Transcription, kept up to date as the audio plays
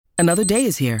Another day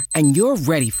is here, and you're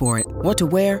ready for it. What to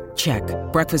wear? Check.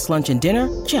 Breakfast, lunch, and dinner?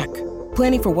 Check.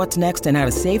 Planning for what's next and how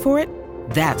to save for it?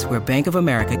 That's where Bank of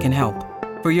America can help.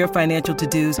 For your financial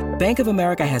to-dos, Bank of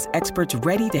America has experts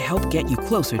ready to help get you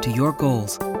closer to your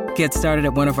goals. Get started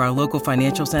at one of our local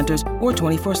financial centers or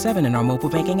 24/7 in our mobile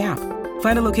banking app.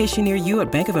 Find a location near you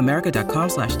at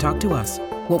bankofamerica.com/talktous.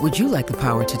 What would you like the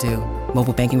power to do?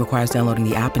 Mobile banking requires downloading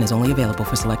the app and is only available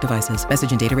for select devices.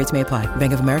 Message and data rates may apply.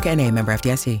 Bank of America N.A., member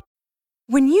FDIC.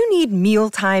 When you need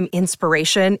mealtime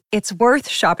inspiration, it's worth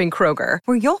shopping Kroger,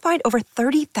 where you'll find over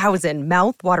 30,000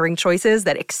 mouth-watering choices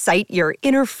that excite your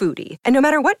inner foodie. And no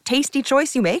matter what tasty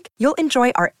choice you make, you'll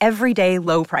enjoy our everyday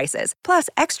low prices, plus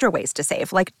extra ways to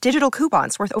save, like digital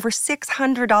coupons worth over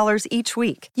 $600 each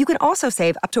week. You can also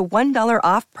save up to $1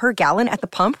 off per gallon at the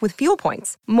pump with fuel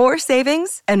points. More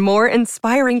savings and more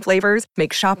inspiring flavors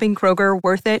make shopping Kroger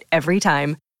worth it every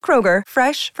time. Kroger,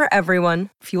 fresh for everyone.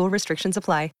 Fuel restrictions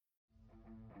apply.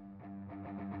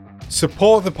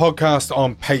 Support the podcast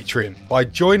on Patreon by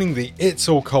joining the It's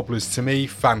All Cobblers to Me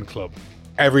fan club.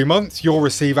 Every month, you'll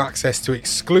receive access to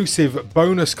exclusive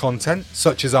bonus content,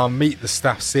 such as our Meet the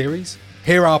Staff series,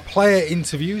 hear our player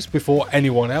interviews before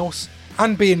anyone else,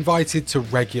 and be invited to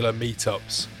regular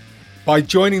meetups. By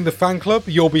joining the fan club,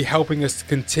 you'll be helping us to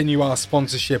continue our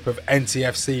sponsorship of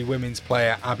NTFC women's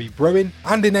player Abby Bruin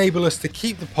and enable us to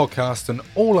keep the podcast and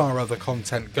all our other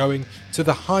content going to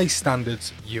the high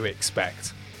standards you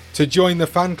expect. To join the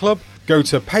fan club, go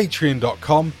to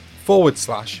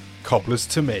patreon.com/cobblers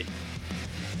to me.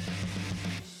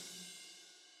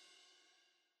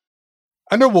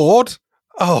 An award?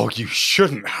 Oh, you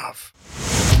shouldn't have.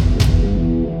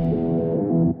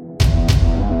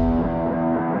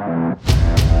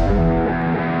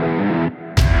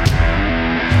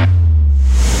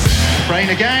 Brain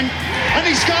again, and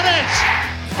he's got it!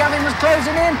 Gavin was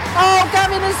closing in. Oh,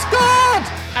 Gavin has scored!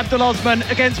 Abdul Osman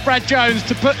against Brad Jones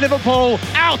to put Liverpool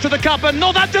out of the cup, and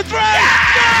Northampton 3!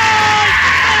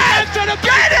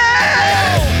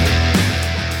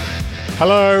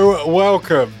 Hello,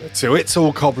 welcome to It's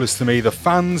All Cobblers to Me, the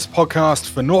fans podcast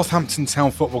for Northampton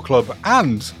Town Football Club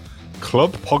and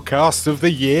Club Podcast of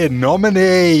the Year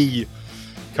nominee.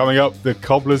 Coming up, the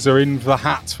Cobblers are in the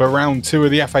hat for round 2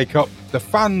 of the FA Cup. The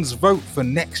fans vote for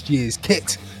next year's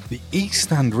kit. The East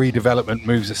Stand redevelopment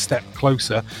moves a step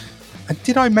closer. And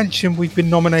did I mention we've been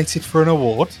nominated for an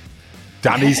award?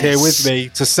 Danny's here with me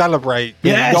to celebrate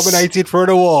being nominated for an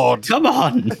award. Come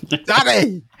on,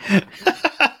 Danny! An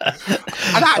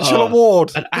actual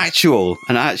award. An actual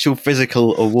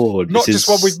physical award. Not just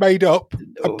one we've made up,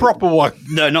 a proper one.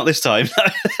 No, not this time.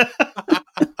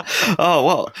 Oh,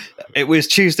 well, it was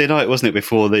Tuesday night, wasn't it,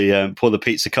 before the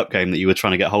Pizza Cup game that you were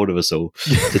trying to get hold of us all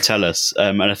to tell us.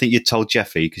 And I think you told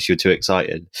Jeffy because you were too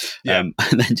excited. And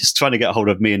then just trying to get hold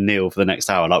of me and Neil for the next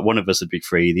hour. Like, one of us would be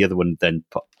free, the other one would then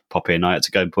pop in. I had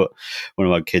to go and put one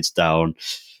of my kids down.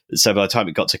 So by the time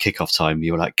it got to kickoff time,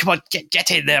 you were like, come on,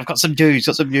 get in there. I've got some news.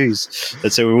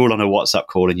 And so we were all on a WhatsApp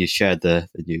call and you shared the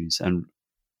news. And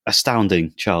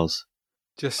astounding, Charles.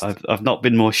 I've not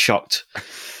been more shocked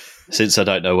since I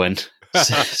don't know when.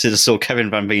 Since I saw Kevin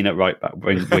Van Veen at right back,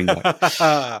 wing back.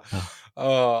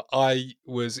 You're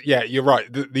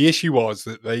right. The issue was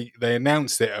that they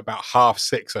announced it about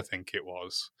 6:30, I think it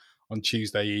was, on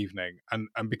Tuesday evening. And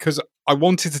because I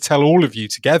wanted to tell all of you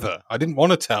together, I didn't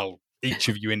want to tell each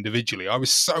of you individually. I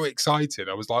was so excited.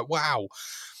 I was like, wow.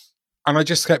 And I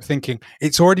just kept thinking,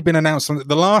 it's already been announced.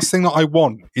 The last thing that I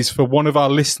want is for one of our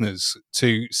listeners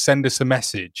to send us a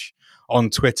message on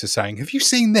Twitter saying, have you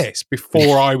seen this,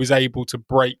 before I was able to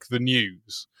break the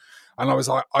news. And I was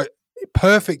like,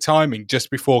 perfect timing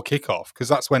just before kickoff, because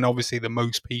that's when obviously the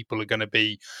most people are going to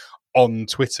be on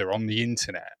Twitter, on the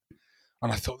internet.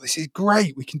 And I thought, this is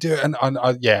great, we can do it. And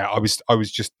I was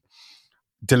just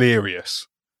delirious,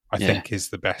 I think is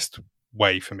the best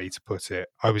way for me to put it.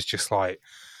 I was just like,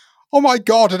 oh my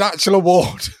God, an actual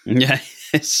award.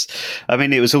 Yes. I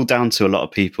mean, it was all down to a lot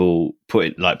of people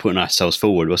putting ourselves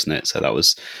forward, wasn't it? So that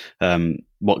was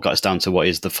what got us down to what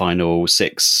is the final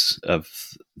 6 of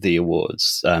the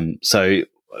awards. So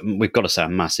we've got to say a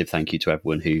massive thank you to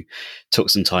everyone who took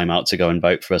some time out to go and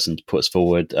vote for us and put us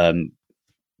forward.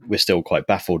 We're still quite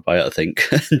baffled by it, I think.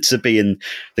 To be in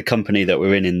the company that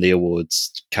we're in the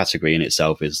awards category in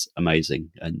itself is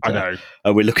amazing. And I know.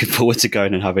 We're looking forward to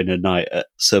going and having a night at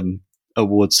some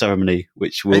award ceremony,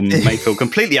 which may feel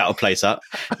completely out of place at,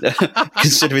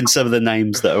 considering some of the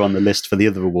names that are on the list for the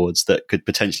other awards that could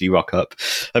potentially rock up.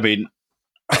 I mean,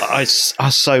 I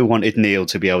so wanted Neil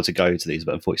to be able to go to these,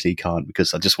 but unfortunately he can't,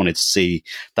 because I just wanted to see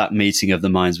that meeting of the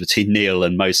minds between Neil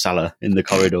and Mo Salah in the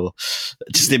corridor.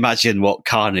 Just imagine what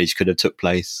carnage could have took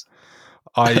place.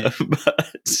 You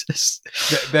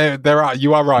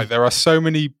are right. There are so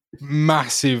many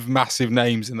massive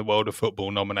names in the world of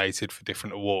football nominated for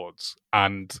different awards,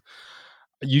 and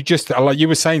you just, like you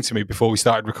were saying to me before we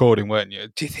started recording, weren't you?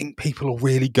 Do you think people will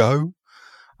really go?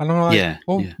 And I'm like,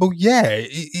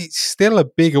 it's still a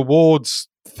big awards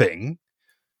thing,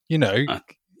 you know.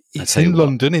 It's in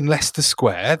London, in Leicester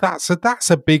Square. That's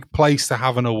a big place to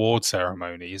have an award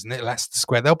ceremony, isn't it? Leicester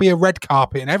Square. There'll be a red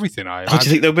carpet and everything. I imagine. Do you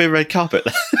think there'll be a red carpet?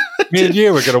 Me and you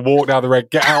are going to walk down the red,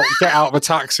 get out of a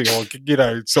taxi or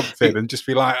something, and just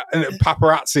be like, and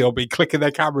paparazzi will be clicking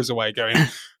their cameras away, going,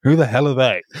 "Who the hell are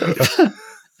they?"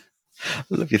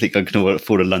 If you think I can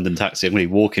afford a London taxi, I'm going to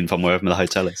be walking from wherever the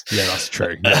hotel is. Yeah, that's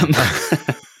true.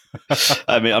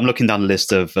 I mean, I'm looking down the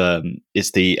list of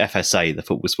it's the FSA, the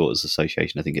Football Supporters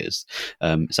Association, I think it is.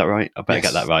 Is that right? I better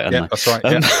get that right. Yeah, that's right.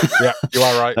 Yeah, you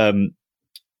are right.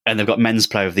 And they've got Men's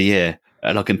Player of the Year,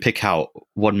 and I can pick out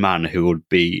one man who would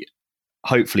be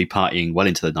hopefully partying well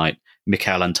into the night,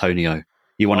 Michail Antonio.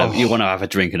 You want to have a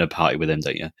drink and a party with him,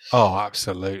 don't you? Oh,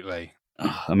 absolutely.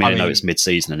 I mean, I know it's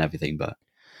mid-season and everything, but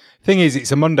thing is,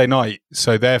 it's a Monday night,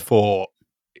 so therefore,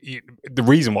 the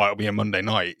reason why it'll be a Monday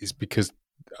night is because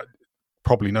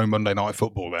probably no Monday night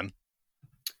football then,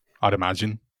 I'd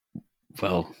imagine.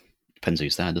 Well, depends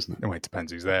who's there, doesn't it? Well, it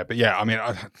depends who's there. But yeah, I mean,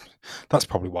 that's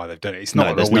probably why they've done it. It's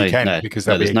not a weekend because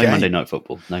there's no Monday night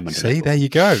football. No Monday See, night football. There you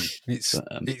go.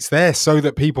 It's there so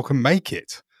that people can make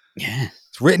it. Yeah.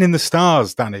 It's written in the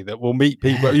stars, Danny, that we'll meet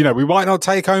people. You know, we might not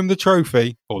take home the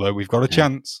trophy, although we've got a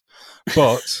chance,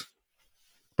 but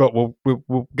we'll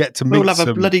get to meet We'll have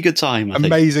a bloody good time,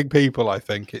 amazing people, I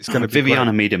think. It's going to be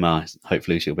Viviana Miedema,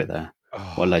 hopefully she'll be there.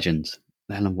 What a legend.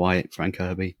 Helen White, Frank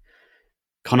Kirby,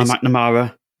 Conor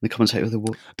McNamara, the commentator of the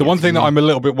war. The one thing that I'm a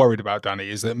little bit worried about, Danny,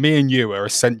 is that me and you are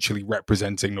essentially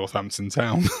representing Northampton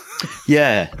Town.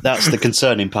 Yeah, that's the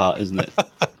concerning part, isn't it?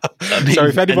 I mean, so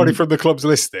if anybody from the club's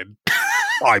listening,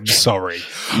 I'm sorry.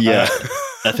 Yeah,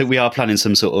 I think we are planning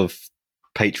some sort of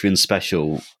Patreon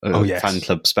special, fan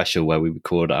club special, where we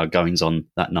record our goings on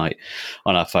that night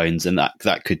on our phones, and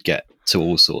that could get to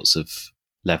all sorts of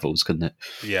levels, couldn't it?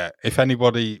 Yeah. If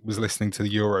anybody was listening to the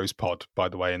Euros pod, by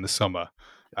the way, in the summer,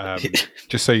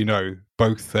 just so you know,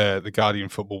 both the Guardian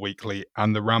Football Weekly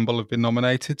and the Ramble have been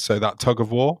nominated. So that tug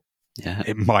of war,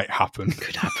 it might happen.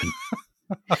 Could happen.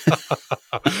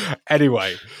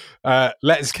 Anyway,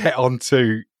 let's get on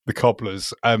to the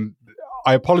Cobblers. I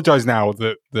apologise now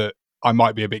that I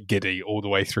might be a bit giddy all the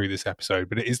way through this episode,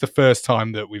 but it is the first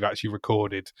time that we've actually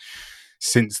recorded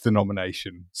since the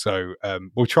nomination. So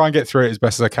we'll try and get through it as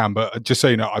best as I can. But just so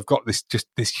you know, I've got this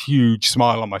huge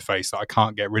smile on my face that I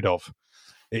can't get rid of.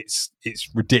 It's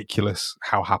ridiculous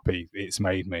how happy it's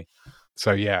made me.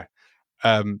 So yeah,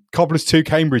 Cobblers 2,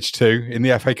 Cambridge 2 in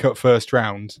the FA Cup first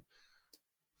round.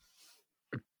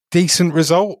 Decent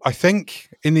result, I think,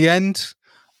 in the end.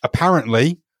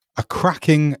 Apparently, a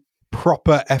cracking,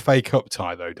 proper FA Cup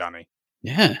tie, though, Danny.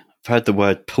 Yeah, I've heard the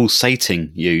word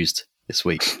pulsating used this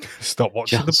week. Stop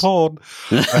watching the porn.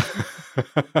 I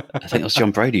think it was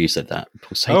John Brady who said that.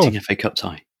 Pulsating FA Cup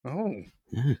tie. Oh.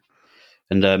 Yeah.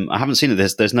 And I haven't seen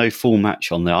it. There's no full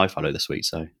match on the iFollow this week,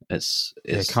 so it's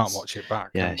can't watch it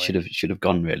back. Yeah, should have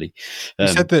gone really. You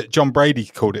said that John Brady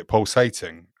called it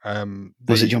pulsating.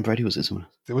 Was it John Brady? Was it someone?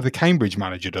 Well, the Cambridge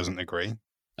manager doesn't agree.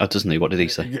 Oh, doesn't he? What did he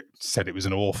say? He said it was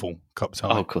an awful cup tie.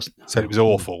 Oh, of course. Said it was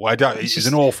awful. Well, it's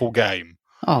an awful game.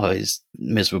 Oh, he's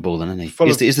miserable then, isn't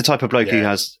he? He's the type of bloke who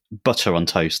has butter on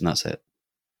toast and that's it.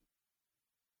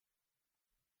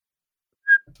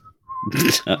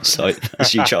 Sorry,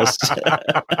 that's you, Charles.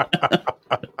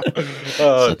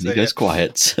 Suddenly goes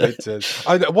quiet.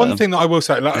 One thing that I will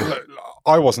say,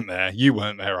 I wasn't there. You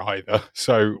weren't there either.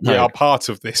 So we are part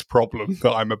of this problem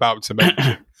that I'm about to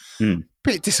mention.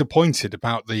 Bit disappointed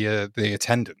about the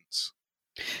attendance.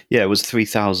 Yeah, it was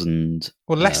 3,000.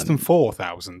 Well, less than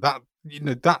 4,000.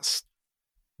 That's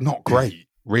not great,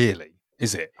 really,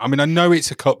 is it? I mean, I know it's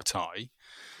a cup tie,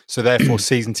 so therefore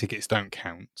season tickets don't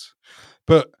count.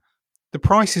 But the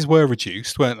prices were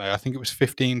reduced, weren't they? I think it was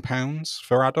 £15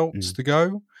 for adults to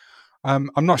go. I'm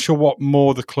not sure what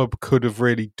more the club could have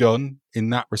really done in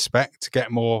that respect to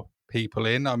get more people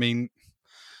in. I mean,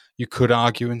 you could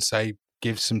argue and say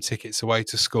give some tickets away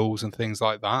to schools and things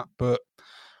like that. But,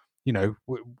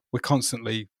 we're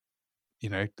constantly,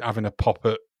 having a pop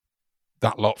at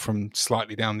that lot from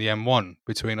slightly down the M1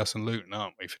 between us and Luton,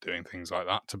 aren't we, for doing things like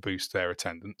that to boost their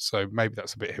attendance? So maybe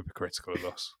that's a bit hypocritical of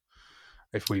us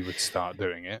if we would start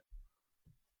doing it.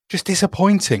 Just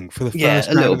disappointing for the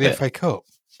first round of the FA Cup.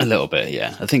 A little bit,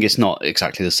 yeah. I think it's not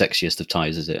exactly the sexiest of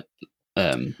ties, is it?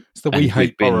 It's the We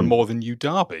Hate Borough more than you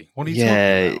Derby. What are you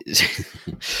talking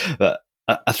about? But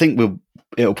I think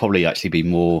it'll probably actually be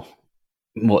more.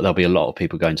 There'll be a lot of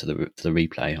people going to the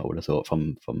replay. I would have thought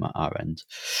from our end.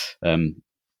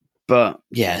 But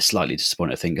yeah, slightly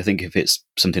disappointed. I think if it's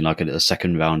something like a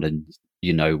second round and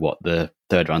you know what the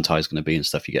third round tie is going to be and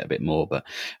stuff, you get a bit more.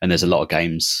 And there's a lot of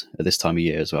games at this time of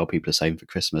year as well. People are saving for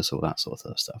Christmas, all that sort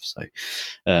of stuff. So,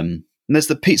 and there's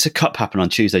the Pizza Cup happen on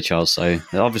Tuesday, Charles. So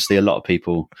obviously a lot of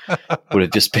people would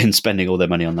have just been spending all their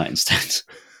money on that instead.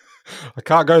 I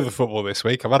can't go to the football this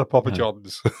week. I've had a Papa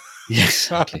John's. Yes,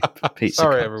 exactly. Pizza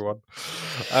Sorry, Cup. everyone.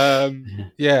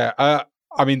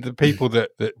 I mean, the people that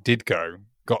did go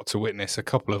got to witness a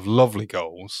couple of lovely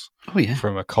goals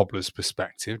from a cobbler's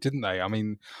perspective, didn't they? I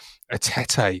mean,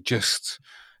 Atete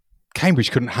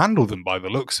Cambridge couldn't handle them by the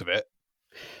looks of it.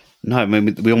 No, I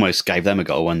mean, we almost gave them a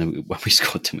goal when we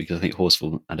scored, didn't we? Because I think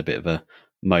Horsfall had a bit of a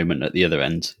moment at the other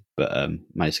end, but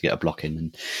managed to get a block in.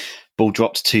 And ball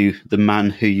dropped to the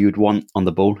man who you'd want on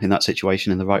the ball in that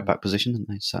situation in the right back position,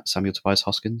 and Samuel Tobias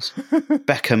Hoskins.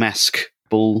 Beckham-esque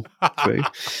ball through.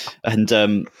 And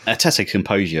Atete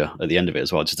composure at the end of it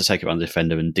as well, just to take it around the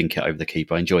defender and dink it over the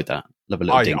keeper. I enjoyed that. Love a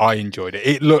little dink. I enjoyed it.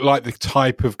 It looked like the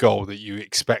type of goal that you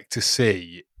expect to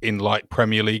see in like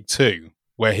Premier League 2,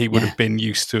 where he would have been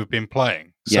used to have been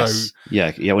playing. Yes. So,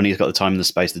 yeah, when he's got the time and the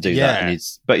space to do that. And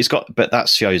but that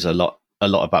shows a lot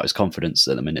about his confidence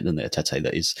at the minute, doesn't it, Atete,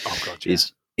 that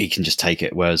he can just take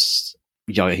it, whereas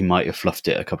he might have fluffed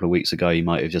it a couple of weeks ago, he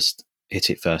might have just hit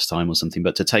it first time or something,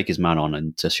 but to take his man on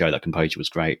and to show that composure was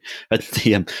great. And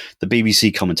the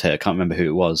BBC commentator, I can't remember who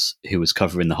it was, who was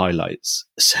covering the highlights,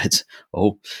 said,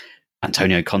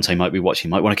 Antonio Conte might be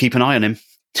watching, might want to keep an eye on him.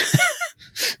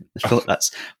 I thought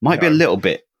might be a little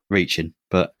bit reaching,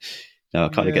 but no, I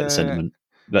kind of get the sentiment.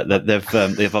 But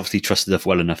they've obviously trusted us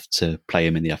well enough to play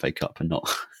him in the FA Cup and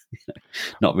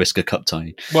not risk a cup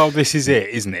tie. Well, this is it,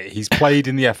 isn't it? He's played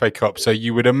in the FA Cup, so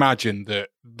you would imagine that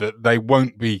they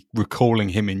won't be recalling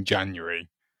him in January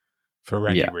for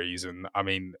any reason. I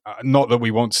mean, not that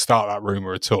we want to start that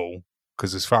rumour at all,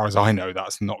 because as far as I know,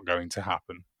 that's not going to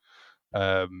happen.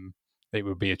 It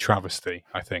would be a travesty,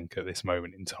 I think, at this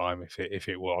moment in time if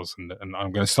it was. And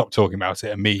I'm going to stop talking about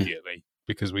it immediately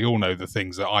because we all know the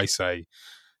things that I say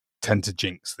tend to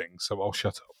jinx things. So I'll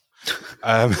shut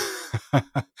up.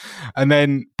 And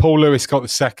then Paul Lewis got the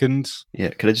second. Yeah,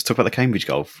 could I just talk about the Cambridge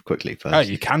goal quickly first? Oh,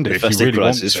 you can do if you really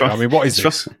want to. I mean, what is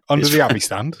this? Under the Abbey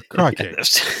stand? Crikey.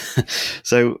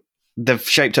 So they've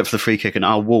shaped up for the free kick and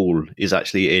our wall is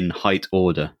actually in height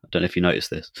order. I don't know if you noticed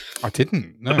this. I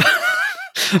didn't, no.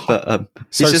 But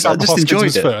so Sam Hoskins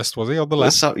was first, was he, on the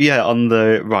left? So, on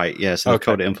the right, yeah. So they've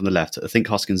called it in from the left. I think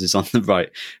Hoskins is on the right,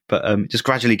 but it just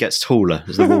gradually gets taller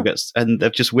as the ball gets, and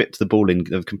they've just whipped the ball in.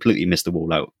 They've completely missed the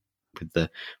wall out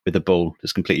with the ball,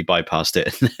 just completely bypassed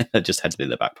it, and just headed it in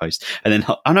the back post. And then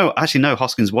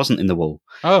Hoskins wasn't in the wall.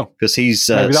 Oh, because he's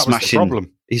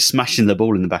smashing. He's smashing the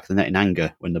ball in the back of the net in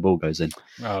anger when the ball goes in.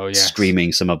 Oh yeah,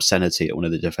 screaming some obscenity at one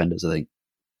of the defenders. I think.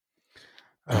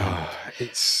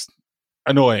 It's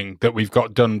annoying that we've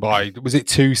got done by, was it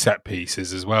 2 set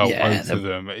pieces as well? Yeah, both of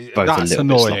them. Both that's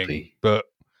annoying, but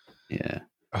yeah,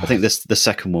 I think the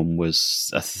second one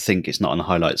was, I think it's not on the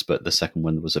highlights, but the second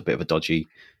one was a bit of a dodgy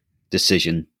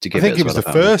decision to give. I think it was the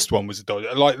first one was a dodgy.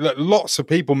 Like lots of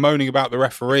people moaning about the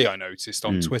referee. I noticed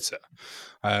on Twitter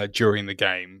during the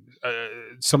game.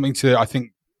 Something to, I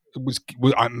think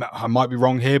I might be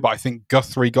wrong here, but I think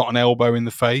Guthrie got an elbow in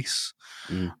the face.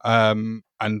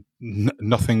 And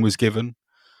nothing was given.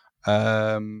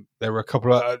 There were a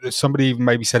couple of somebody even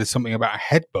maybe said something about a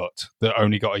headbutt that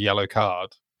only got a yellow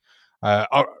card.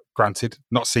 Granted,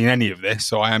 not seen any of this,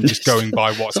 so I am just going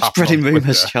by what's happening. Spreading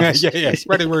rumours, yeah,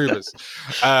 spreading rumours.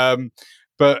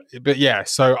 But yeah,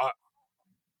 so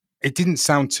it didn't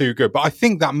sound too good. But I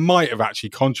think that might have actually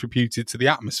contributed to the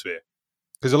atmosphere,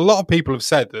 because a lot of people have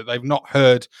said that they've not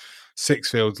heard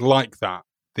Sixfields like that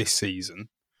this season.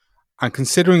 And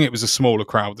considering it was a smaller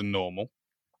crowd than normal,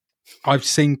 I've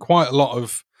seen quite a lot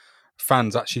of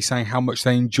fans actually saying how much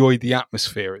they enjoyed the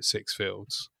atmosphere at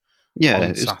Sixfields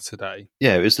on Saturday.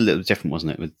 Yeah, it was a little different,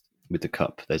 wasn't it, with the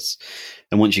cup?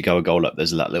 And once you go a goal up,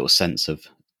 there's that little sense of,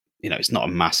 it's not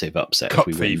a massive upset cup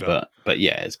if we fever. Win, but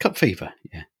yeah, it's cup fever.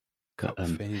 Yeah, cup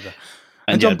fever.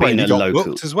 And John Brady got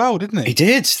booked as well, didn't he? He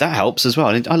did. That helps as well.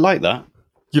 I like that.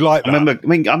 You like that? I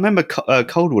remember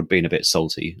Coldwood being a bit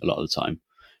salty a lot of the time.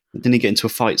 Didn't he get into a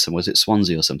fight somewhere? Was it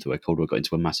Swansea or something where Coldwood got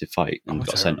into a massive fight and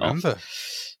got sent off?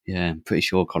 Yeah, I'm pretty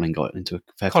sure Colin got into a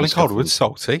fair Colin Coldwood's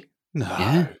salty?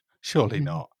 No, surely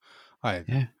not.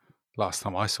 Last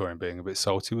time I saw him being a bit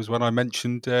salty was when I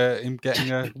mentioned him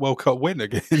getting a World Cup win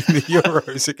again in the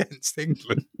Euros against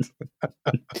England.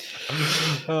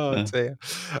 Oh dear.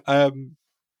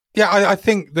 Yeah, I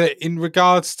think that in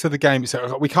regards to the game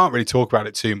itself, we can't really talk about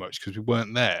it too much because we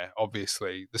weren't there,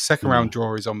 obviously. The second round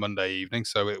draw is on Monday evening,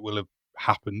 so it will have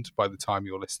happened by the time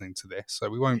you're listening to this. So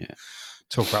we won't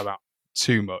talk about that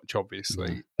too much,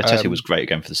 obviously. Ateti was great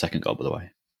again for the second goal, by the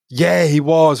way. Yeah, he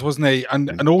was, wasn't he?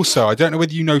 And also, I don't know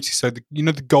whether you noticed, so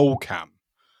the goal cam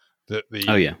that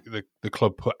the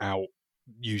club put out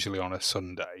usually on a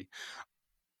Sunday,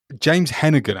 James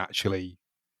Hennigan actually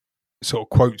sort of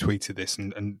quote tweeted this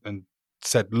and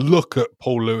said, look at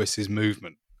Paul Lewis's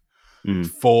movement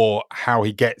for how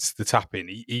he gets the tap in.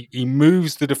 He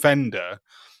moves the defender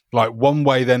like one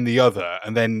way, then the other,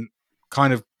 and then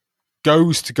kind of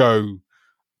goes to go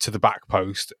to the back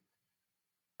post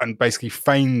and basically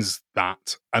feigns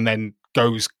that and then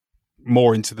goes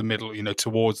more into the middle,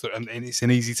 towards and it's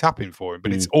an easy tap in for him.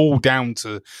 But it's all down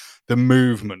to the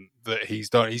movement that he's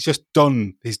done. He's just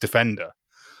done his defender.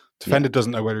 Defender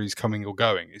doesn't know whether he's coming or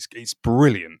going. It's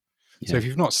brilliant. Yeah. So if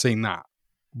you've not seen that,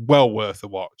 well worth a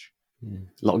watch. A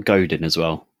lot of goading as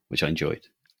well, which I enjoyed.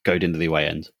 Goading to the away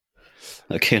end.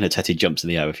 Kian Ateti jumps in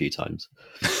the air a few times.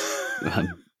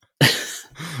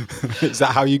 Is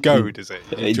that how you goad, is it?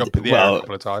 You jump in the air a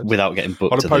couple of times? Without getting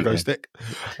booked. On a pogo stick.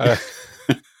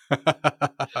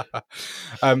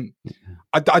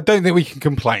 I don't think we can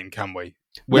complain, can we?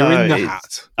 We're in the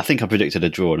hat. I think I predicted a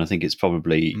draw, and I think it's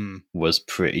probably was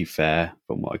pretty fair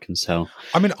from what I can tell.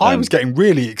 I mean, I was getting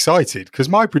really excited because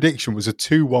my prediction was a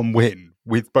 2-1 win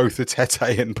with both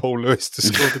Ateti and Paul Lewis to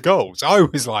score the goals. I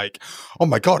was like, oh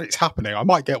my God, it's happening. I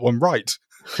might get one right.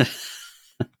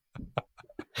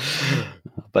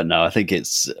 But no, I think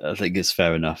it's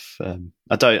fair enough.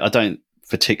 I don't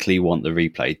particularly want the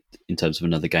replay in terms of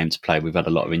another game to play. We've had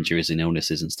a lot of injuries and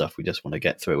illnesses and stuff. We just want to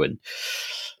get through and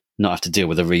not have to deal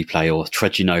with a replay or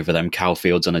trudging over them cow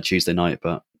fields on a Tuesday night.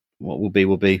 But what will be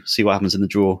will be. See what happens in the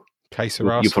draw.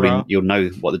 You'll know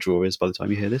what the draw is by the time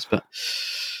you hear this, but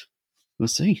we'll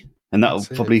see. And you'll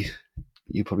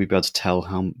probably be able to tell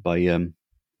by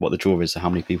what the draw is, so how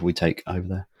many people we take over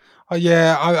there. Oh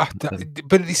yeah,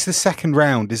 but it's the second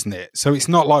round, isn't it? So it's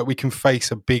not like we can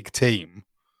face a big team.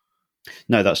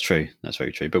 No, that's true. That's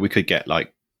very true. But we could get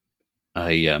like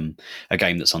a game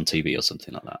that's on TV or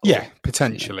something like that. Yeah,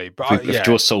 potentially. But if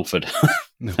draw Salford. Oh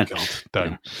God,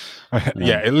 don't.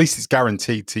 Yeah, at least it's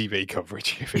guaranteed TV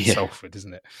coverage if it's Salford,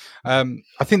 isn't it?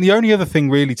 I think the only other thing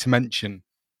really to mention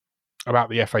about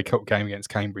the FA Cup game against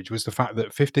Cambridge was the fact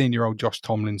that 15-year-old Josh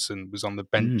Tomlinson was on the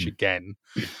bench again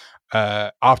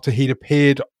after he'd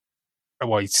appeared.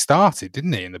 Well, he started,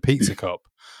 didn't he, in the Pizza Cup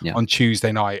on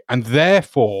Tuesday night, and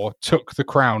therefore took the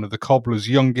crown of the Cobblers'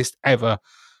 youngest ever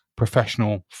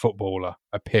professional footballer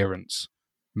appearance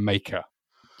maker.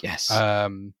 Yes.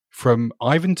 From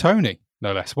Ivan Toney,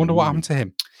 no less. I wonder what happened to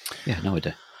him. Yeah, no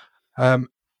idea.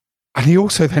 And he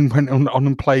also then went on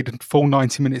and played a full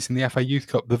 90 minutes in the FA Youth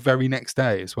Cup the very next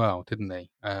day as well, didn't he?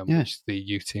 Which the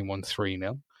youth team won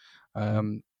 3-0.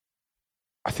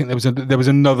 I think there was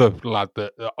another lad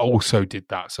that also did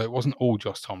that. So it wasn't all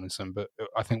Josh Tomlinson, but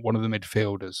I think one of the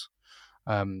midfielders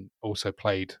also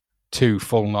played 2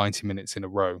 full 90 minutes in a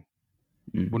row.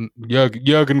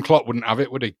 Jurgen Klopp wouldn't have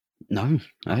it, would he? No,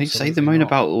 I say the moan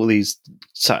about all these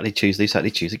Saturday, Tuesday.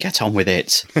 Get on with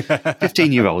it.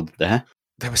 15-year-old there.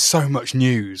 There was so much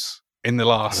news in the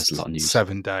last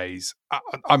 7 days.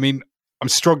 I mean, I'm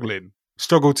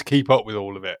struggled to keep up with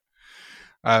all of it.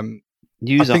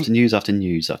 News after news after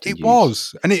news after news. It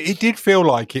was, and it did feel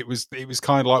like it was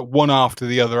kind of like one after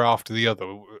the other,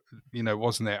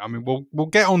 wasn't it? I mean, we'll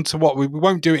get on to what we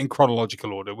won't do it in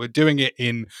chronological order. We're doing it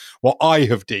in what I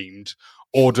have deemed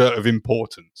order of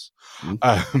importance.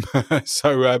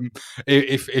 So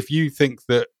if you think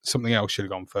that something else should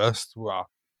have gone first, well,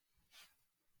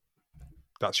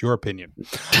 that's your opinion.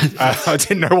 I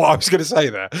didn't know what I was going to say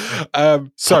there.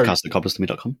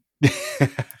 Podcast@cobblerstomy.com.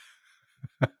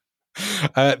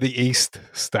 The East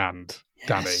Stand,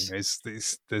 Danny.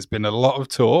 There's been a lot of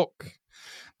talk.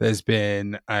 There's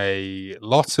been a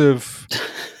lot of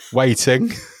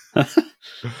waiting.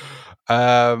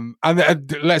 And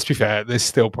let's be fair, there's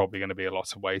still probably going to be a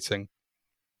lot of waiting.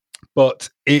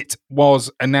 But it was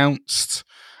announced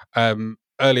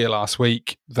earlier last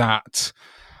week that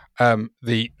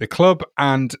the club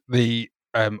and the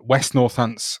West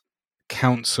Northants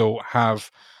Council have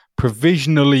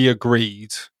provisionally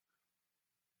agreed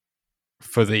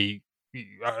for the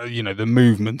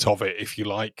movement of it, if you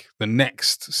like, the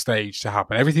next stage to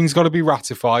happen. Everything's got to be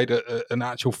ratified at an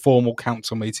actual formal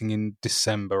council meeting in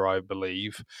December, I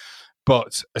believe.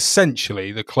 But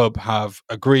essentially, the club have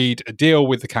agreed a deal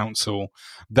with the council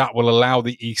that will allow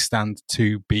the East Stand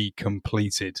to be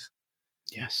completed.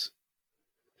 Yes.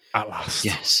 At last.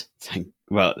 Yes.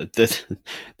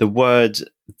 The word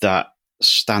that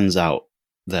stands out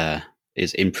there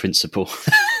is in principle.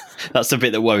 That's the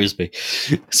bit that worries me.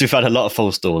 So we've had a lot of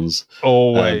false dawns.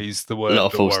 Always the word. A lot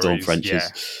of false dawn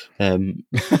Frenches. Yeah.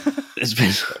 It's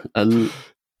been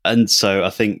and so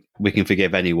I think we can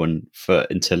forgive anyone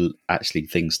until actually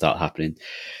things start happening.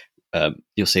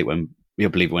 You'll see it you'll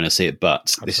believe it when I see it. But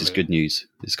Absolutely. This is good news.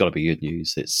 It's got to be good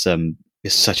news. It's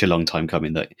such a long time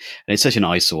coming and it's such an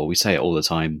eyesore. We say it all the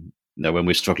time. When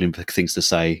we're struggling for things to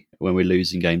say, when we're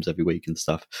losing games every week and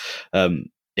stuff,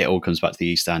 it all comes back to the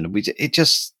East Stand, and it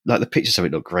just like the pictures of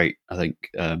it look great. I think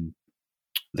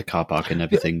the car park and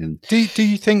everything. And do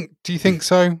you think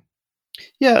so?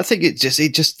 Yeah, I think it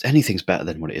just anything's better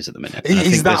than what it is at the minute.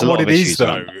 Is that what it is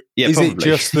though? Yeah, is probably. It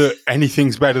just that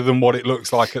anything's better than what it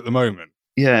looks like at the moment?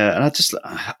 Yeah, and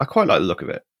I quite like the look of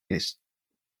it. It's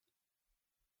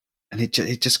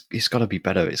got to be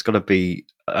better. It's got to be.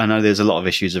 I know there's a lot of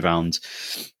issues around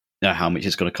how much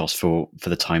it's going to cost for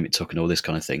the time it took and all this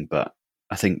kind of thing, but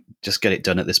I think just get it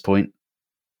done at this point,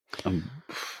 and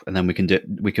then we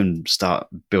can start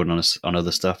building on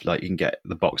other stuff. Like you can get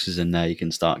the boxes in there, you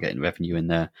can start getting revenue in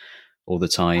there all the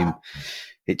time.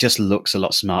 It just looks a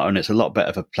lot smarter, and it's a lot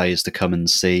better for players to come and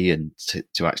see and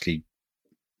to actually.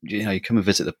 You come and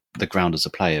visit the ground as a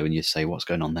player and you say what's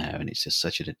going on there, and it's just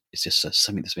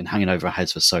something that's been hanging over our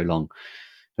heads for so long. It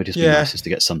would just be nice just to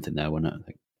get something there, wouldn't it? I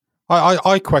think.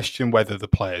 I question whether the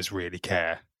players really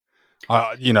care.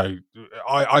 I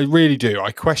really do.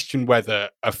 I question whether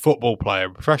a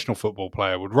professional football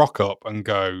player, would rock up and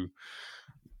go,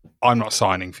 "I'm not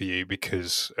signing for you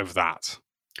because of that."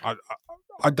 I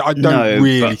don't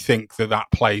really think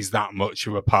that plays that much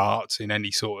of a part in any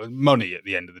sort of money. At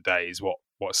the end of the day, is what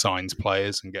signs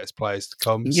players and gets players to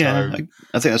come. Yeah, so,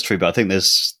 I think that's true. But I think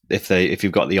there's if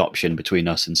you've got the option between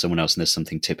us and someone else, and there's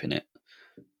something tipping it.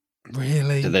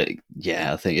 Really?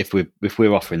 I think if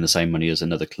we're offering the same money as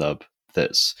another club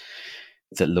that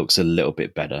looks a little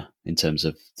bit better in terms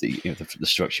of the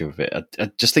structure of it.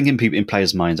 I just think in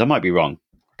players' minds, I might be wrong.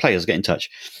 Players, get in touch.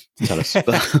 Tell us.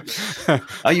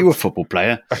 Are you a football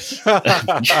player?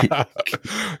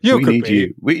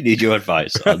 We need your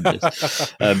advice on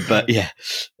this. But yeah,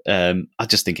 I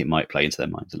just think it might play into their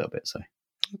minds a little bit. So,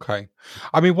 okay.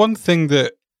 I mean, one thing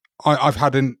that I've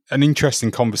had an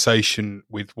interesting conversation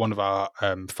with one of our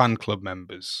fan club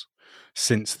members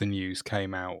since the news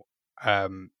came out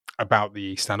about the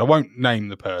East Stand. I won't name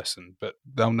the person, but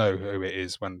they'll know who it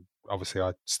is when obviously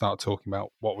I start talking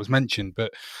about what was mentioned.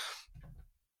 But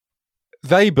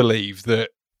they believe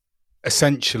that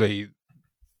essentially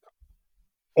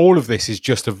all of this is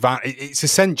just it's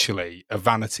essentially a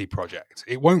vanity project.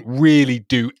 It won't really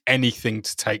do anything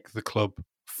to take the club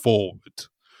forward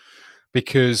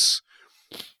because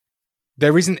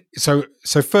there isn't. So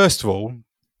first of all,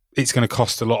 it's going to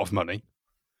cost a lot of money.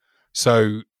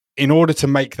 So in order to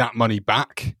make that money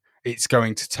back, it's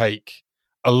going to take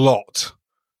a lot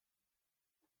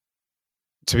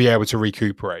to be able to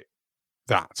recoup it.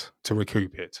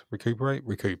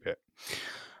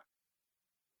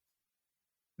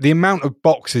 The amount of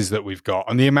boxes that we've got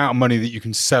and the amount of money that you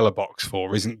can sell a box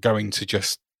for isn't going to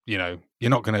just, you're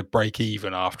not going to break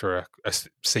even after a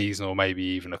season or maybe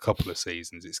even a couple of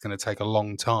seasons. It's going to take a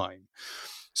long time.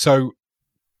 So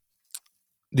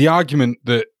the argument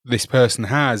that this person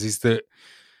has is that,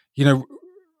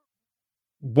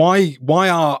 why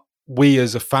are we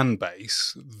as a fan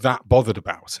base that bothered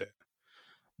about it?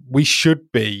 We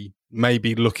should be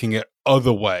maybe looking at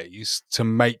other ways to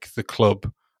make the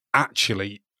club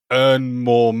actually earn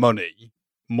more money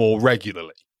more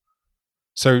regularly.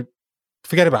 So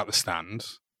forget about the stand.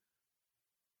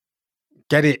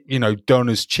 Get it, done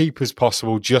as cheap as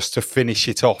possible just to finish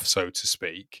it off, so to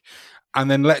speak.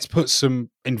 And then let's put some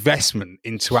investment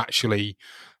into actually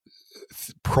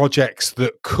projects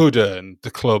that could earn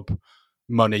the club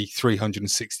money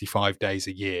 365 days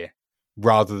a year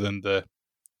rather than the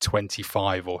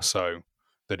 25 or so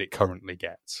that it currently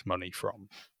gets money from.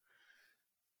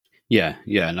 Yeah,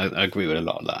 and I agree with a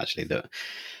lot of that, actually. That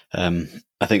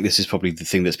I think this is probably the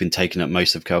thing that's been taking up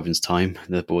most of Kelvin's time,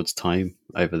 the board's time,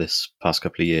 over this past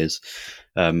couple of years.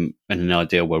 And an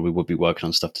ideal world, we would be working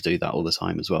on stuff to do that all the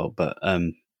time as well. But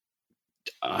I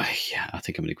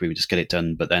think I'm going to agree. We just get it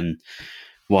done. But then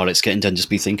while it's getting done, just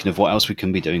be thinking of what else we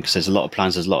can be doing, because there's a lot of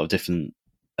plans, there's a lot of different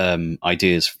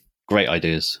ideas, great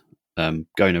ideas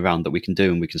going around that we can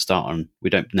do and we can start on. We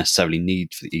don't necessarily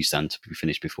need for the East Stand to be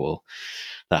finished before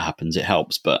that happens. It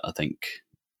helps, but I think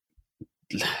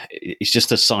it's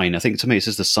just a sign. I think to me, it's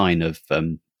just a sign of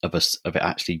it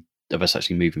actually of us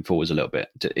actually moving forwards a little bit.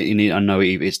 I know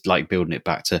it's like building it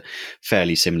back to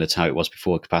fairly similar to how it was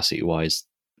before, capacity wise.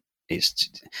 I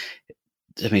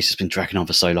mean, it's just been dragging on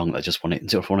for so long that I just want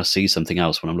to see something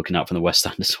else when I'm looking out from the West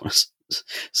End. I just want to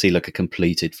see like a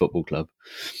completed football club,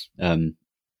 and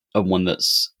one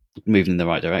that's moving in the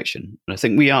right direction. And I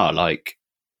think we are, like,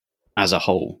 as a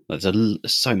whole. There's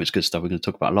so much good stuff. We're going to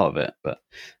talk about a lot of it, but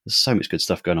there's so much good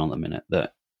stuff going on at the minute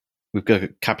that we've got to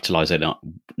capitalise it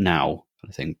now.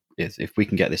 I think if we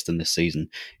can get this done this season,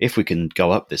 if we can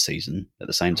go up this season at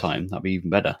the same time, that'd be even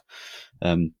better.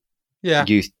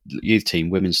 Youth team,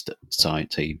 women's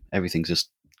side team, everything's just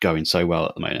going so well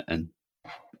at the moment, and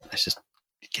let's just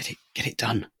get it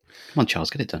done. Come on, Charles,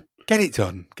 get it done. Get it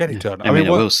done. I mean,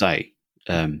 I will say,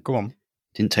 go on.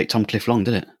 Didn't take Tom Cliff long,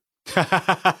 did it?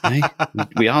 Hey?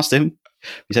 We asked him.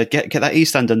 We said, "Get that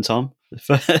East Stand done, Tom."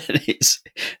 Get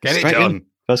it done.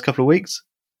 First couple of weeks.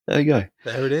 There you go.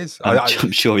 There it is.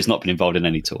 I'm sure he's not been involved in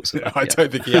any talks. I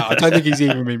don't think he's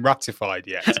even been ratified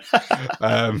yet.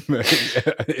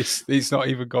 It's not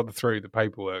even gone through the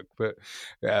paperwork. But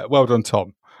well done,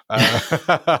 Tom.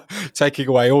 Taking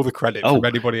away all the credit from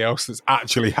anybody else that's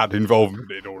actually had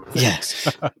involvement in all of this.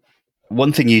 Yes.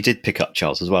 One thing you did pick up,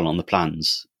 Charles, as well on the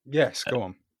plans. Yes, go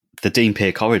on. The Dean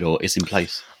Pier corridor is in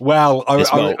place. Well, I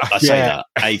say that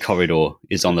a corridor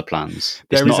is on the plans.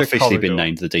 It's not officially been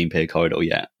named the Dean Pier corridor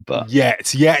yet, but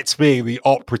yet being the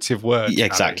operative word. Yeah,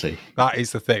 exactly. That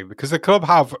is the thing, because the club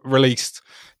have released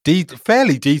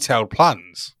fairly detailed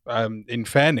plans. In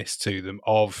fairness to them,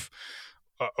 of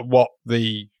what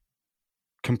the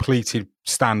completed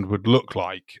stand would look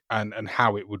like and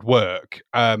how it would work.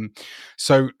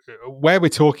 So where we're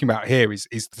talking about here is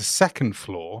the second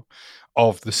floor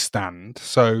of the stand.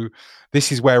 So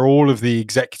this is where all of the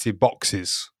executive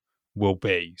boxes will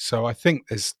be. So I think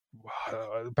there's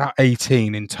about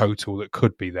 18 in total that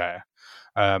could be there.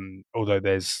 Although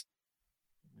there's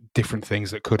different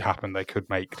things that could happen. They could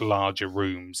make larger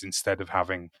rooms instead of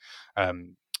having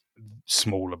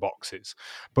smaller boxes.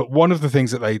 But one of the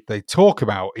things that they talk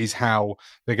about is how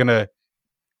they're going to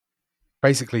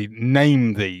basically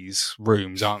name these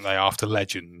rooms, aren't they, after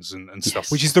legends and stuff,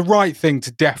 yes. Which is the right thing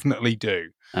to definitely do.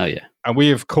 Oh, yeah. And we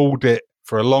have called it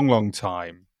for a long, long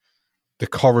time, the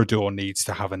corridor needs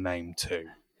to have a name too.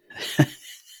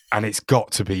 And it's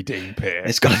got to be Dean Pier.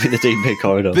 It's got to be the Dean Pier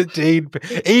corridor.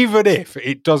 Even if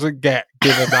it doesn't get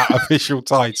given that official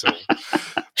title.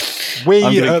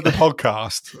 At the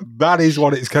podcast, that is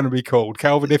what it's going to be called.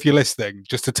 Kelvin, if you're listening,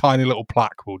 just a tiny little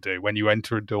plaque will do when you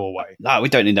enter a doorway. No, we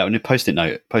don't need that. We need a Post-it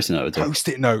note. Post-it note will do.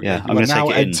 Post-it note. Yeah, I'm now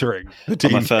entering the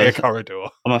Dean Pier corridor.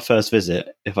 On my first visit,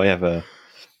 if I ever...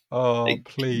 Oh,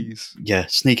 please. Yeah,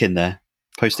 sneak in there.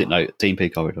 Post-it note, Dean Pier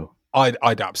corridor.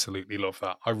 I'd absolutely love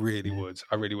that. I really would.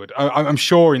 I'm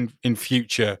sure in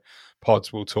future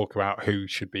pods we'll talk about who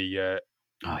should be,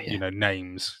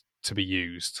 names to be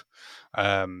used.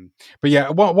 But yeah,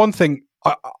 one thing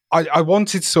I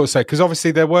wanted to sort of say, because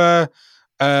obviously there were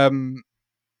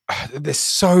there's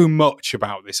so much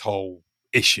about this whole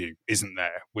issue, isn't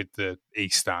there, with the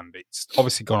East Stand? It's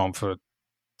obviously gone on for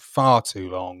far too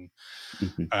long.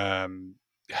 Mm-hmm.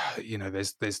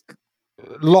 There's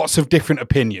lots of different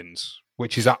opinions,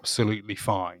 which is absolutely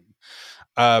fine.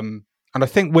 And I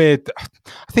think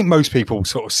most people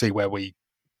sort of see where we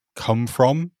come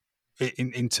from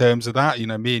in terms of that.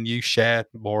 Me and you share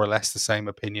more or less the same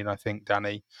opinion. I think,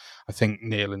 Danny, I think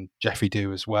Neil and Jeffy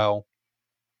do as well.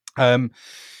 But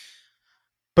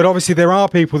obviously there are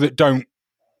people that don't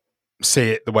see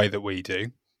it the way that we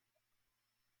do.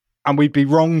 And we'd be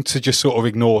wrong to just sort of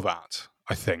ignore that,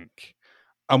 I think.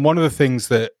 And one of the things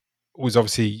that was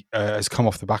obviously has come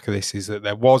off the back of this is that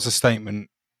there was a statement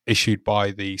issued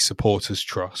by the Supporters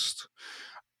Trust,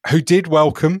 who did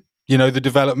welcome, the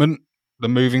development, the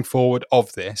moving forward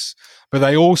of this, but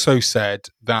they also said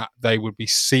that they would be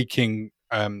seeking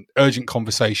urgent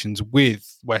conversations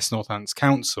with West Northants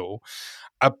Council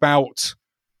about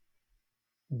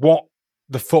what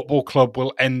the football club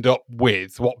will end up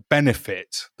with, what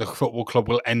benefit the football club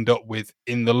will end up with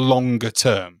in the longer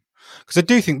term. Because I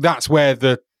do think that's where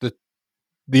the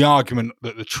argument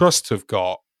that the trust have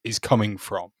got is coming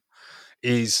from,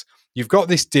 is you've got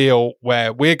this deal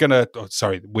where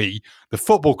the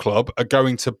football club are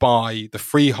going to buy the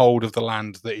freehold of the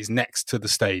land that is next to the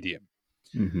stadium,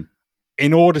 mm-hmm.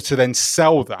 in order to then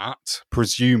sell that,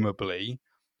 presumably,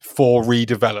 for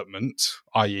redevelopment,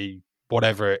 i.e.,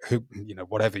 whatever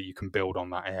you can build on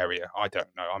that area. I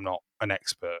don't know. I'm not an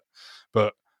expert,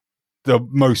 but the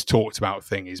most talked about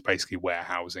thing is basically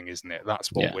warehousing, isn't it?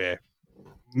 That's what we're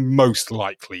most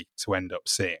likely to end up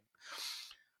seeing.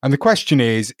 And the question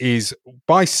is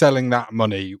by selling that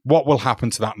money, what will happen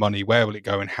to that money? Where will it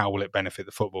go and how will it benefit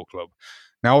the football club?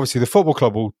 Now, obviously, the football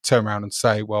club will turn around and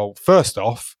say, well, first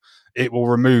off, it will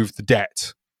remove the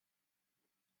debt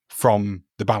from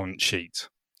the balance sheet.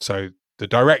 So the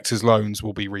directors' loans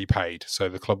will be repaid. So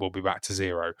the club will be back to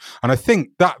zero. And I think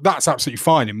that's absolutely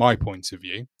fine in my point of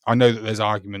view. I know that there's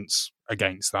arguments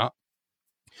against that.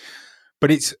 But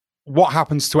it's what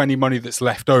happens to any money that's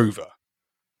left over?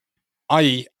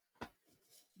 I.e.,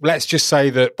 let's just say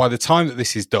that by the time that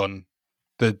this is done,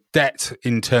 the debt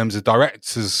in terms of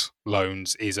directors'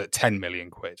 loans is at 10 million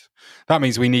quid. That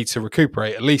means we need to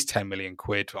recuperate at least 10 million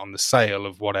quid on the sale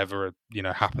of whatever,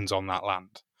 happens on that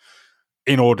land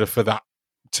in order for that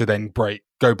to then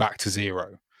go back to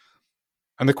zero.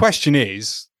 And the question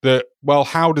is that, well,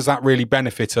 how does that really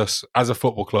benefit us as a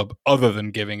football club other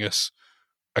than giving us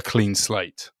a clean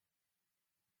slate?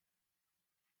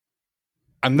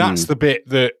 And that's the bit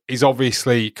that is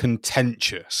obviously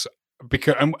contentious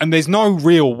because, and there's no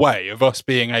real way of us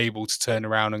being able to turn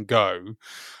around and go,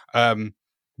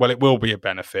 well, it will be a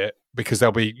benefit because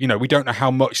there'll be, we don't know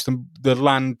how much the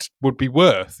land would be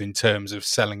worth in terms of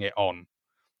selling it on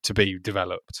to be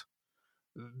developed.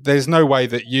 There's no way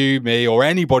that you, me, or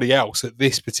anybody else at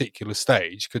this particular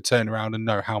stage could turn around and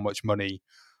know how much money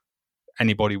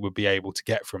anybody would be able to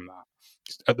get from that.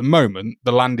 At the moment,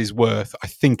 the land is worth, I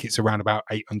think it's around about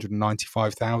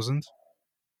 895,000.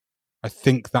 I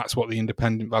think that's what the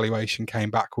independent valuation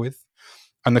came back with.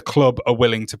 And the club are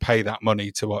willing to pay that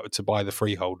money to buy the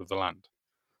freehold of the land.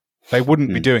 They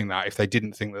wouldn't be doing that if they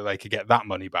didn't think that they could get that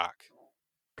money back,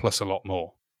 plus a lot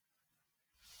more.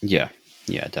 Yeah,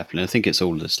 definitely. I think it's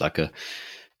all just like a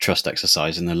trust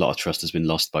exercise, and a lot of trust has been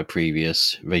lost by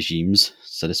previous regimes,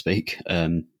 so to speak.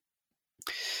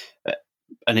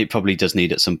 And it probably does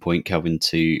need at some point, Kelvin,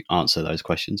 to answer those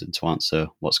questions and to answer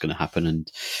what's going to happen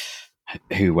and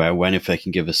who, where, when. If they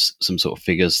can give us some sort of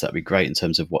figures, that'd be great in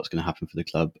terms of what's going to happen for the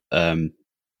club.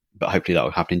 But hopefully that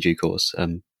will happen in due course.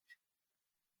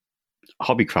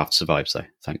 Hobbycraft survives, though,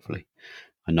 thankfully.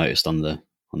 I noticed on the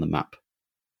map.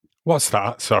 What's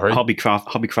that? Sorry.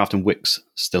 Hobbycraft and Wicks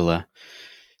still there.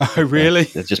 Oh, really?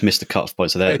 They've just missed the cut-off point,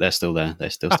 so they're still there.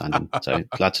 They're still standing. So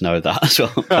glad to know that as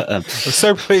well. But, I'm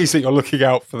so pleased that you're looking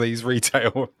out for these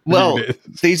retail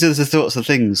units. These are the sorts of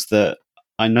things that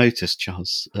I noticed,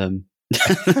 Charles. But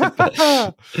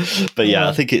yeah,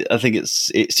 I think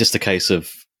it's just a case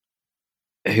of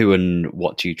who and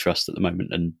what do you trust at the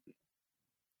moment, and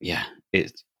yeah,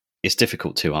 it's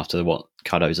difficult too after what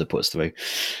Cardozo puts through,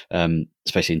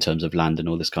 especially in terms of land and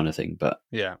all this kind of thing. But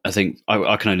yeah, I think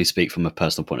I can only speak from a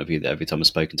personal point of view that every time I've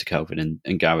spoken to Kelvin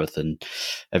and Gareth and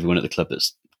everyone at the club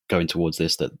that's going towards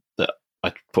this, that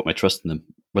I put my trust in them.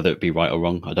 Whether it be right or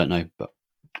wrong, I don't know, but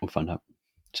we'll find out.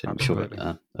 So I'm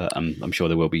sure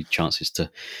there will be chances to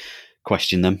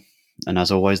question them. And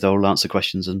as always, they'll answer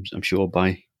questions, I'm sure,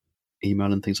 by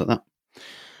email and things like that.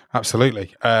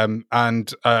 Absolutely. And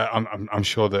I'm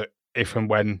sure that if and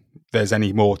when there's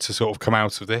any more to sort of come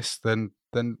out of this, then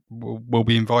we'll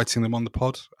be inviting them on the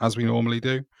pod as we normally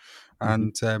do.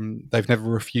 And they've never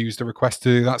refused a request to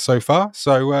do that so far.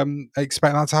 So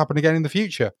expect that to happen again in the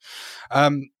future.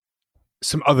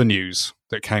 Some other news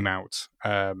that came out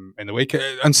in the week,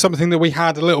 and something that we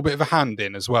had a little bit of a hand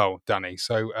in as well, Danny.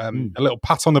 So a little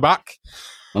pat on the back.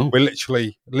 Oh. We're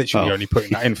literally only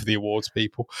putting that in for the awards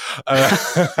people.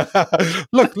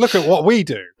 Look at what we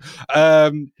do.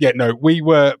 We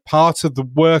were part of the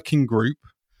working group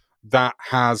that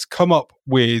has come up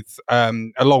with,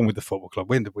 along with the football club.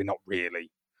 We're not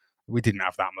really. We didn't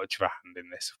have that much of a hand in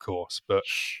this, of course, but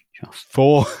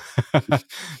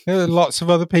lots of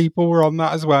other people were on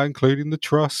that as well, including the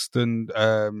Trust and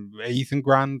Ethan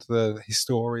Grand, the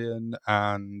historian,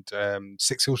 and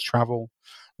Six Hills Travel.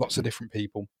 Lots of different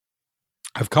people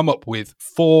have come up with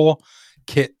 4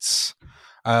 kits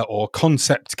or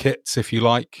concept kits, if you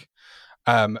like,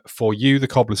 for you, the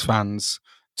Cobblers fans,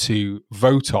 to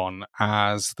vote on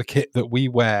as the kit that we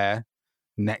wear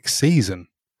next season.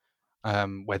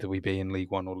 Whether we be in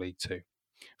League One or League Two,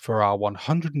 for our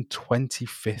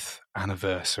 125th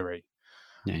anniversary.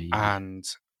 Yeah. And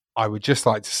I would just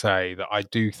like to say that I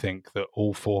do think that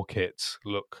all 4 kits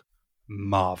look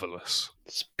marvellous.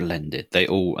 Splendid. They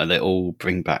all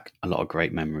bring back a lot of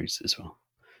great memories as well.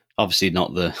 Obviously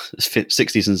not the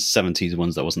 60s and 70s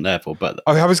ones that I wasn't there for, but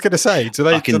I was going to say, do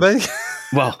they?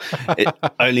 Well,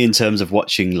 only in terms of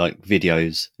watching like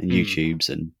videos and YouTubes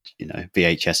and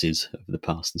VHSs of the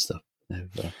past and stuff.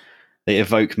 They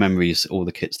evoke memories, all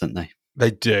the kits, don't they?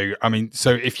 They do. I mean,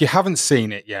 so if you haven't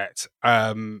seen it yet,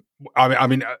 I'll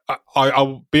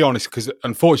be honest, because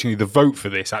unfortunately the vote for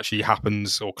this actually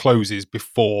happens or closes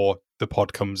before the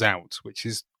pod comes out, which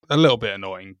is a little bit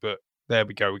annoying, but there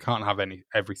we go. We can't have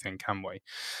everything, can we?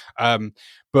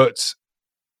 But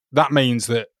that means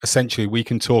that essentially we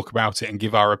can talk about it and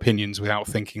give our opinions without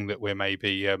thinking that we're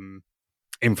maybe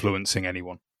influencing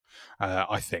anyone.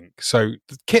 I think. So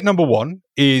kit number 1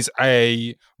 is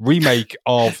a remake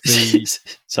of the...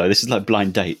 Sorry, this is like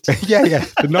Blind Date. yeah.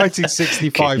 The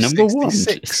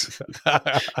 1965-66.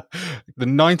 The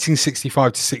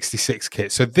 1965-66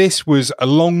 kit. So this was a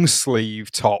long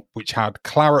sleeve top which had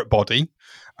claret body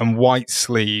and white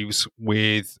sleeves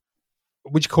with,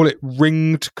 would you call it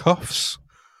ringed cuffs?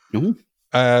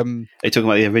 Are you talking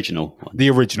about the original one? The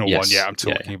original one, yeah, I'm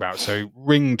talking about. So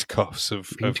ringed cuffs of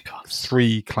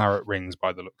 3 claret rings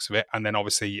by the looks of it. And then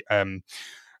obviously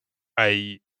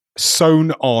a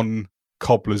sewn on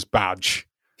cobbler's badge,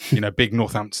 big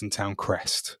Northampton Town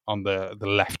crest on the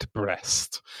left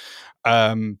breast.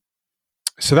 So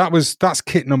that's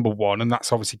kit number 1. And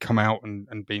that's obviously come out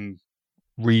and been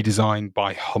redesigned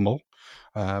by Hummel,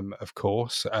 of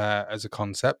course, as a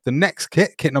concept. The next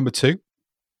kit number 2,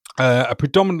 a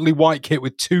predominantly white kit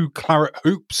with 2 claret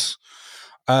hoops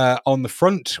on the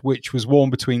front, which was worn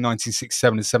between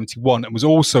 1967 and 71, and was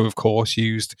also, of course,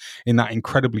 used in that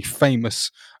incredibly famous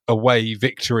away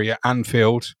victory at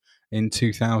Anfield in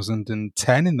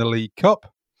 2010 in the League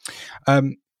Cup.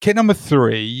 Kit number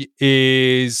 3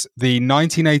 is the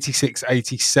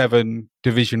 1986-87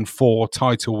 Division 4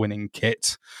 title-winning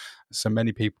kit. So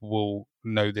many people will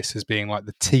know this as being like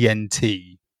the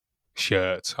TNT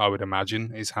shirt, I would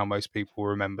imagine, is how most people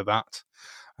remember that,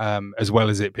 as well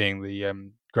as it being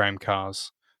the Graham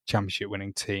Carr's championship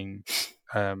winning team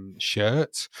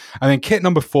shirt. And then kit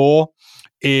number 4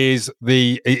 is an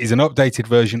updated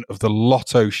version of the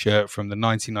Lotto shirt from the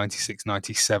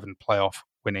 1996-97 playoff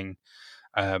winning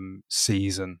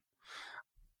season.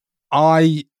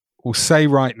 I will say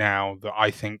right now that I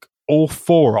think all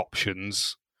 4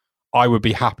 options, I would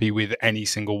be happy with any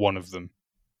single one of them.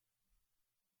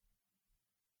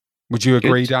 Would you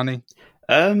agree, Danny?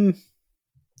 I'm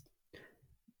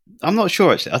not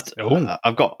sure actually.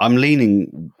 I'm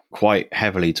leaning quite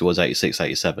heavily towards 86,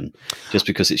 87, just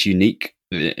because it's unique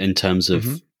in terms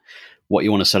of what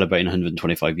you want to celebrate in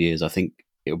 125 years. I think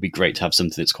it would be great to have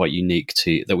something that's quite unique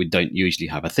that we don't usually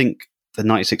have. I think the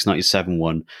 96, 97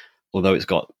 one, although it's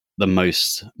got the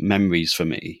most memories for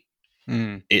me,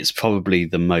 it's probably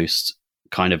the most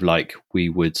kind of like we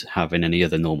would have in any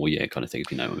other normal year kind of thing,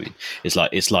 if you know what I mean.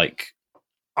 It's like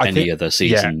any other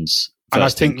seasons. Yeah. And I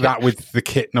think that with the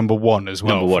kit number 1 as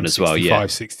well. Number 1 as well, yeah.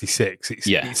 65-66.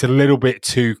 It's a little bit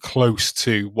too close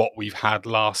to what we've had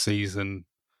last season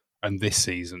and this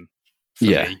season.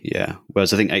 Yeah.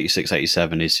 Whereas I think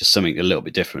 86-87 is just something a little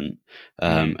bit different.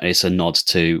 And it's a nod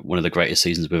to one of the greatest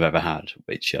seasons we've ever had,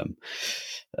 which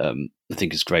I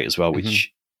think is great as well,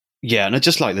 which... Yeah, and I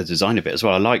just like the design of it as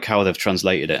well. I like how they've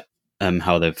translated it,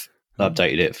 how they've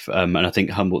updated it, and I think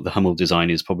the Hummel design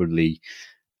is probably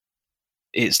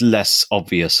it's less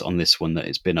obvious on this one that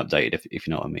it's been updated, if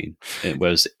you know what I mean.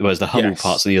 Whereas the Hummel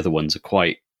parts and the other ones are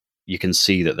quite. You can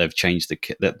see that they've changed the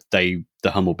kit. That the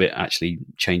Hummel bit actually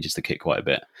changes the kit quite a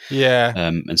bit,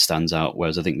 and stands out.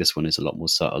 Whereas I think this one is a lot more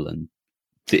subtle, and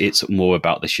it's more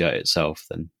about the shirt itself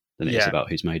than it is about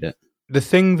who's made it. The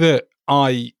thing that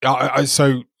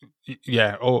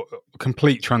or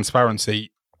complete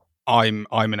transparency, I'm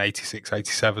an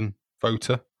 86-87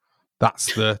 voter.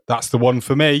 That's the one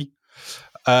for me.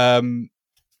 I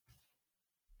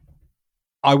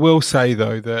will say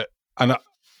though that, and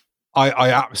I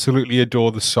absolutely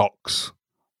adore the socks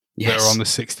that are on the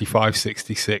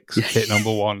 65-66 kit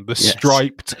number 1. The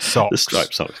striped socks. The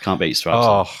striped socks. Can't beat striped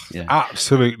socks.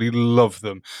 Absolutely love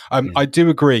them. I do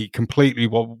agree completely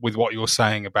with what you're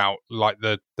saying about like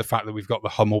the fact that we've got the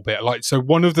Hummel bit. Like, so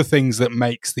one of the things that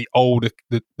makes the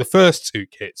first 2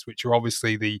 kits, which are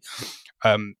obviously the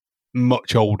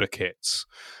much older kits,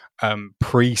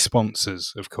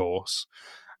 pre-sponsors, of course.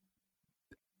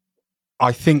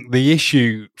 I think the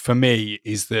issue for me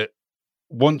is that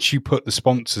once you put the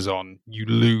sponsors on, you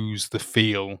lose the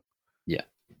feel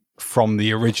from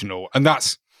the original. And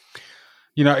that's,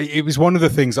 it was one of the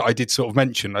things that I did sort of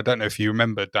mention. I don't know if you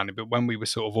remember, Danny, but when we were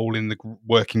sort of all in the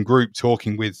working group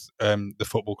talking with the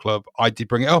football club, I did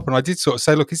bring it up and I did sort of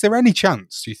say, look, is there any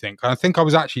chance, do you think? And I think I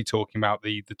was actually talking about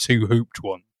the 2 hooped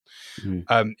one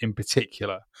in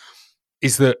particular,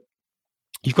 is that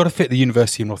you've got to fit the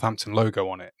University of Northampton logo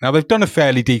on it. Now, they've done a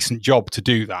fairly decent job to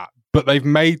do that, but they've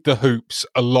made the hoops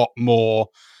a lot more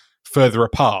further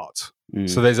apart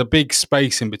So there's a big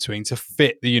space in between to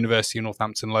fit the University of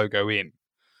Northampton logo in,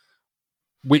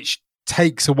 which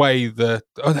takes away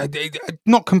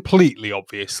not completely,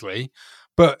 obviously,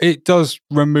 but it does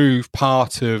remove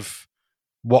part of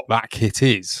what that kit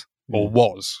is or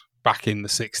was back in the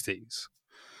 60s.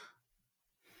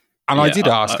 And I did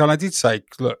ask, and I did say,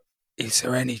 look, is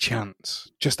there any chance?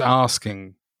 Just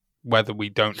asking whether we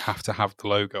don't have to have the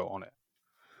logo on it.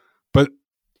 But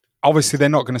obviously they're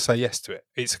not going to say yes to it.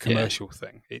 It's a commercial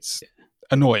thing. It's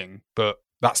annoying, but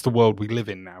that's the world we live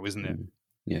in now, isn't it?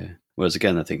 Yeah. Whereas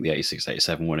again, I think the 86,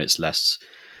 87, when it's less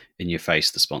in your face,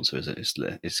 the sponsor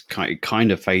it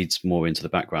kind of fades more into the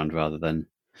background rather than,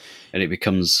 and it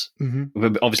becomes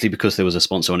obviously because there was a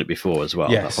sponsor on it before as well.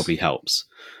 Yes. That probably helps.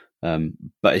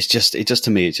 But it just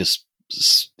to me, it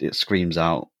screams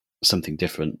out something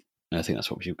different. And I think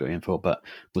that's what we should go in for, but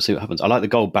we'll see what happens. I like the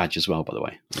gold badge as well, by the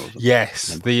way.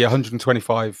 Yes, the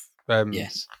 125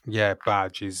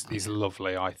 badge is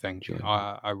lovely, I think. Sure.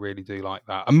 I really do like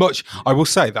that. I will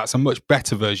say that's a much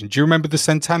better version. Do you remember the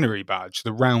centenary badge,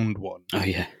 the round one? Oh,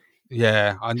 yeah.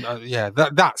 Yeah,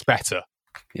 that's better.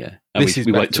 Yeah, and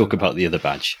we won't talk about the other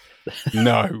badge.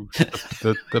 No,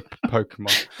 the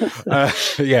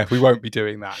Pokemon. We won't be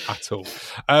doing that at all.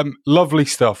 Lovely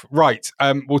stuff. Right,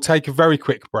 we'll take a very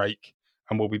quick break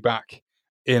and we'll be back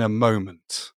in a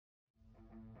moment.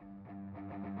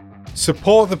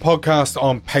 Support the podcast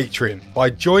on Patreon by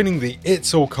joining the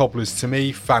It's All Cobblers to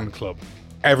Me fan club.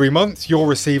 Every month, you'll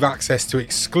receive access to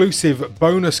exclusive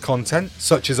bonus content,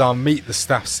 such as our Meet the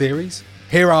Staff series,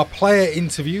 hear our player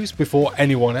interviews before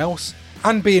anyone else,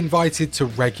 and be invited to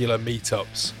regular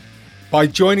meetups. By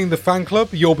joining the fan club,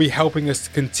 you'll be helping us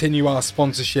to continue our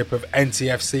sponsorship of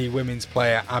NTFC women's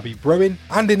player Abby Bruin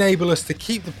and enable us to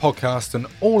keep the podcast and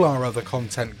all our other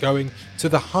content going to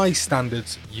the high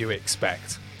standards you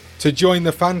expect. To join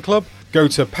the fan club, go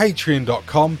to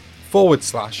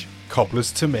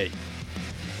patreon.com/cobblers to me.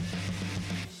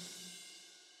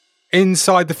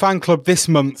 Inside the fan club this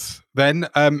month, then,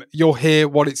 you'll hear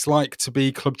what it's like to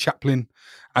be club chaplain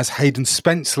as Hayden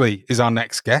Spenceley is our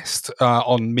next guest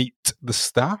on Meet the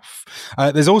Staff.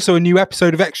 There's also a new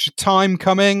episode of Extra Time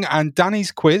coming, and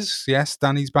Danny's quiz, yes,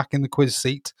 Danny's back in the quiz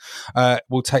seat,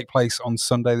 will take place on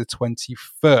Sunday the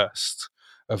 21st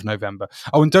of November.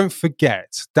 Oh, and don't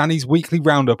forget, Danny's weekly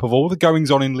roundup of all the goings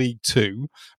on in League Two,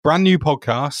 brand new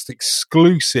podcast,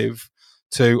 exclusive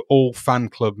to all fan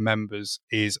club members,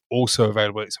 is also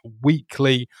available. It's a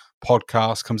weekly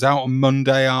podcast, comes out on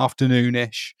Monday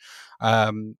afternoon-ish.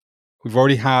 We've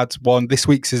already had one. This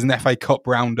week's is an FA Cup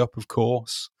roundup, of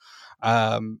course.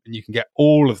 And you can get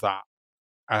all of that.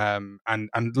 And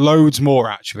loads more,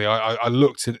 actually. I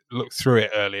looked through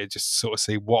it earlier just to sort of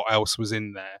see what else was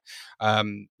in there.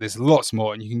 There's lots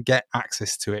more, and you can get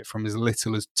access to it from as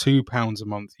little as £2 a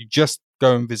month. You just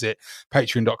go and visit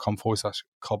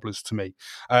patreon.com/cobblers to me.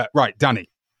 Right, Danny.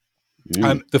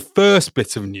 The first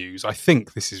bit of news, I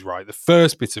think this is right, the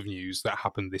first bit of news that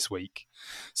happened this week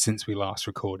since we last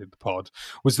recorded the pod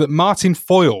was that Martin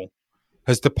Foyle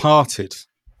has departed.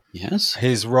 Yes.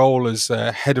 His role as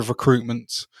head of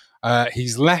recruitment.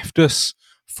 He's left us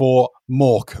for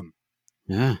Morecambe.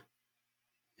 Yeah.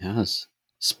 Yes.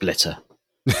 Splitter.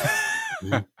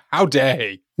 How dare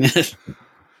he? Do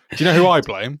you know who I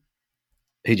blame?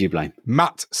 Who do you blame?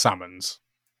 Matt Salmons.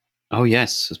 Oh,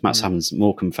 yes. It's Matt Salmons,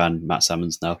 Morecambe fan, Matt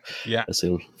Salmons now. Yeah. As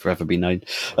he'll forever be known.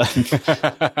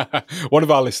 One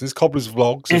of our listeners, Cobblers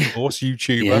Vlogs, of course,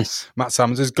 YouTuber. Yes. Matt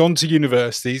Salmons has gone to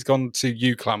university. He's gone to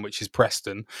UCLan, which is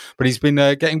Preston. But he's been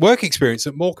getting work experience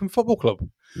at Morecambe Football Club.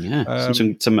 Yeah.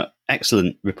 Some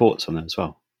excellent reports on there as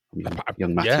well.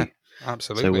 Young Matty. Yeah,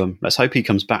 absolutely. So let's hope he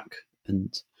comes back.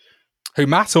 And who,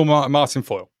 Matt or Martin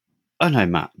Foyle? Oh, no,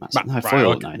 Matt. No, right,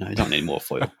 Foyle. Okay. No, you don't need more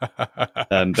Foyle.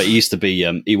 But he used to be,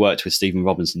 he worked with Stephen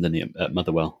Robinson, didn't he, at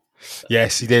Motherwell?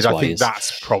 Yes, he did. I think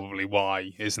that's probably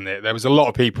why, isn't it? There was a lot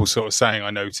of people sort of saying, I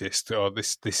noticed,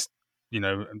 this,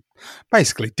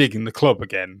 basically digging the club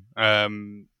again,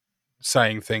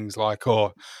 saying things like,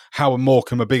 how are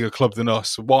Morecambe a bigger club than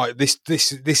us? Why this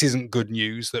isn't good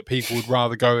news, that people would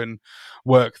rather go and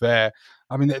work there.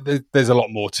 I mean, there's a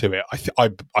lot more to it. I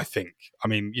think. I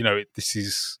mean, this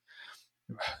is...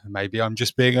 Maybe I'm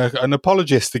just being an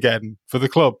apologist again for the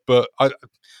club, but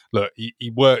he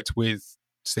worked with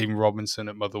Stephen Robinson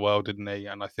at Motherwell, didn't he?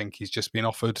 And I think he's just been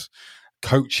offered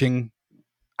coaching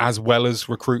as well as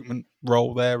recruitment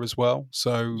role there as well.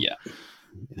 So yeah.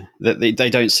 They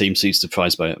don't seem too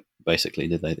surprised by it. Basically,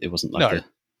 did they? It wasn't like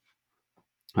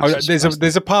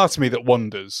there's a part of me that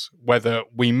wonders whether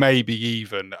we may be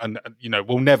even, and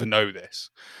we'll never know this.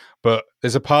 But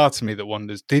there's a part of me that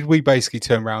wonders, did we basically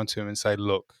turn around to him and say,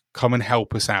 look, come and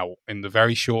help us out in the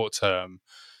very short term.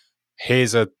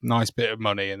 Here's a nice bit of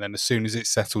money, and then as soon as it's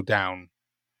settled down,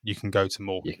 you can go to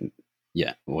more. It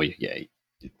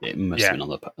must have been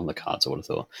on the cards, I would have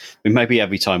thought. I mean, maybe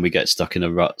every time we get stuck in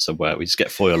a rut somewhere, we just get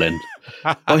Foyle in.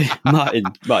 Martin,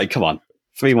 come on.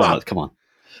 3-1, come on.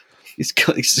 He's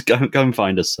go and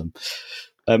find us some.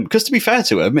 Because to be fair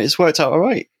to him, it's worked out all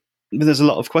right. I mean, there's a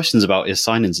lot of questions about his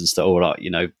signings and stuff, or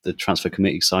the transfer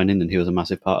committee signing, and he was a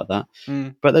massive part of that.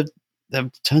 But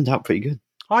they've turned out pretty good.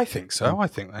 I think so. I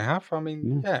think they have. I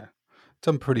mean,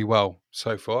 done pretty well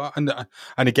so far. And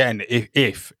again,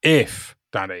 if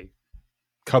Danny,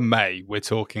 come May, we're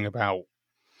talking about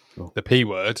the P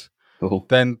word,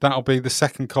 then that'll be the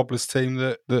second Cobblers team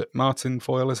that Martin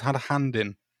Foyle has had a hand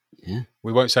in. Yeah,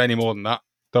 we won't say any more than that.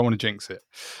 Don't want to jinx it.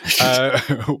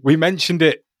 We mentioned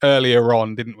it earlier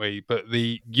on, didn't we? But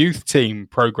the youth team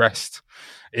progressed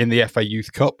in the FA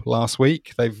Youth Cup last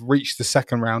week. They've reached the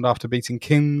second round after beating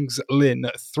Kings Lynn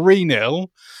 3-0.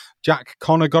 Jack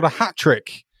Connor got a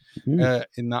hat-trick in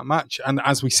that match. And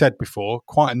as we said before,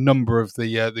 quite a number of the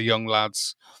young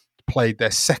lads played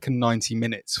their second 90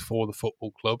 minutes for the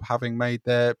football club, having made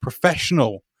their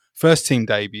professional first-team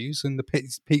debuts in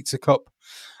the Pizza Cup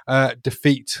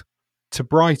defeat to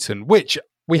Brighton, which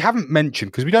we haven't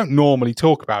mentioned because we don't normally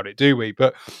talk about it, do we?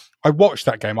 But I watched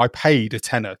that game. I paid a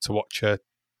tenner to watch a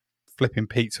flipping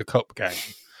Pizza Cup game.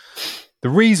 The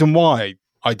reason why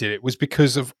I did it was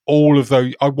because of all of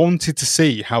those. I wanted to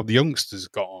see how the youngsters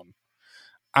got on,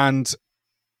 and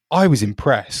I was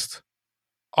impressed.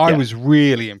 I was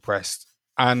really impressed,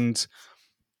 and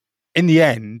in the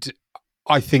end,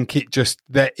 I think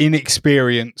their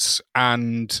inexperience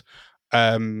and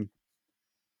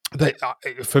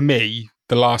for me,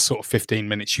 the last sort of 15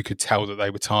 minutes, you could tell that they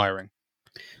were tiring.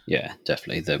 Yeah,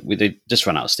 definitely. They just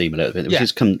ran out of steam a little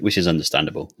bit, which is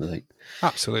understandable, I think.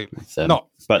 Absolutely.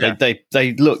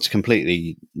 They looked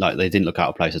completely like they didn't look out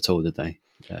of place at all, did they?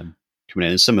 Coming in,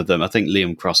 and some of them, I think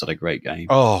Liam Cross had a great game.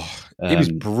 Oh, he was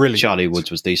brilliant. Charlie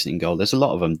Woods was decent in goal. There's a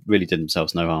lot of them really did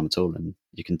themselves no harm at all, and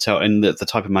you can tell. And the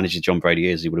type of manager John Brady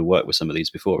is, he would have worked with some of these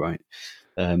before, right?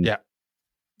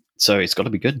 So it's got to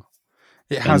be good.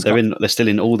 It has. They're still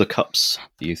in all the cups.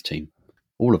 The youth team,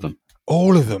 all of them.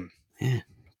 All of them. Yeah.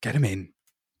 Get them in.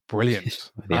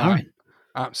 Brilliant. They are in.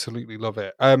 Absolutely love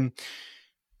it.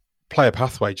 Player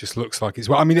pathway just looks like it's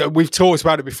well. I mean, we've talked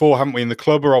about it before, haven't we? And the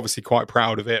club are obviously quite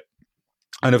proud of it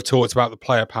and have talked about the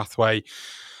player pathway.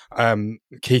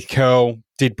 Keith Curle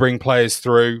did bring players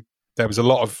through. There was a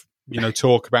lot of,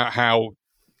 talk about how,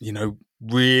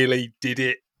 really did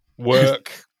it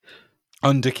work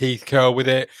under Keith Curle with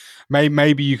it.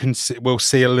 Maybe we'll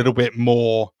see a little bit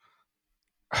more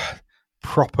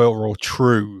proper or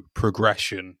true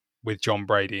progression with John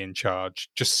Brady in charge,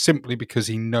 just simply because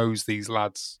he knows these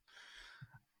lads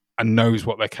and knows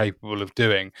what they're capable of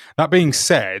doing. That being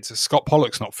said, Scott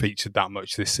Pollock's not featured that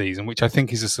much this season, which I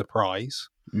think is a surprise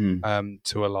to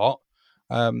a lot.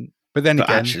 But again,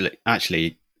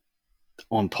 actually,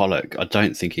 on Pollock, I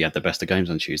don't think he had the best of games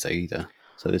on Tuesday either.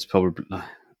 So there's probably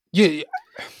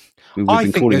we've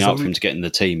been calling out for him to get in the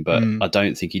team, but I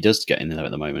don't think he does get in there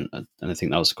at the moment. And I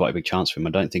think that was quite a big chance for him.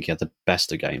 I don't think he had the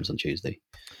best of games on Tuesday.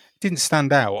 Didn't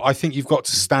stand out. I think you've got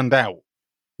to stand out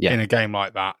in a game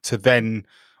like that to then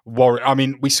worry. I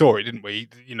mean, we saw it, didn't we?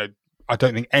 I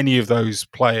don't think any of those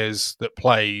players that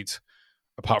played,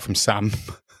 apart from Sam,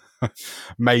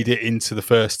 made it into the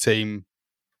first team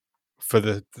for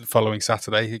the following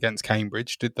Saturday against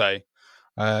Cambridge, did they?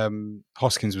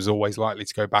 Hoskins was always likely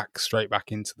to go straight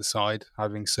back into the side,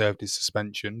 having served his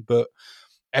suspension. But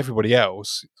everybody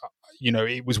else,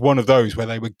 it was one of those where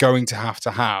they were going to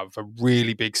have a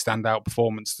really big standout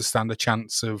performance to stand a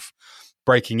chance of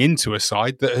breaking into a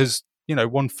side that has,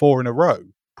 won 4 in a row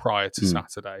prior to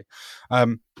Saturday.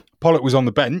 Pollock was on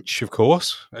the bench, of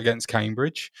course, against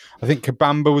Cambridge. I think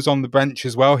Kabamba was on the bench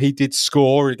as well. He did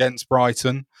score against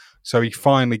Brighton, so he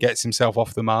finally gets himself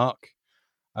off the mark.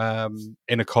 In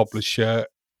a Cobbler's shirt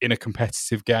in a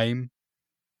competitive game.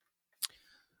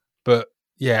 But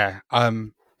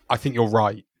I think you're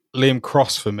right. Liam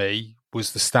Cross for me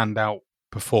was the standout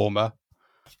performer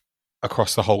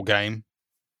across the whole game.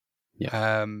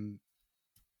 Yeah.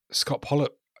 Scott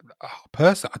Pollock,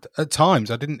 at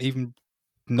times I didn't even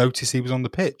notice he was on the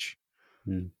pitch.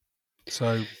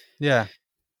 So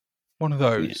one of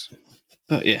those.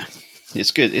 But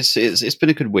it's good. It's been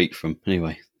a good week from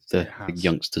anyway. The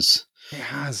youngsters. It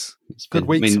has. It's good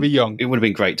week to be young. It would have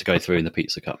been great to go through in the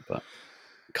Pizza Cup, but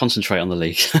concentrate on the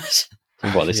league.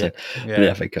 What they said in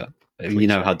the FA Cup. You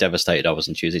know how devastated I was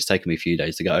on Tuesday. It's taken me a few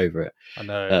days to get over it. I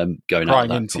know. Going out of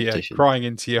that competition. Crying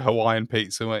into your Hawaiian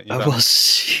pizza, weren't you? I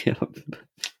was.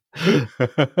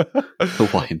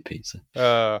 Hawaiian pizza.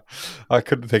 I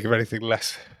couldn't think of anything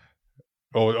less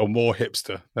or more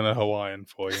hipster than a Hawaiian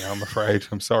for you, I'm afraid.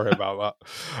 I'm sorry about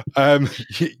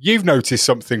that. You've noticed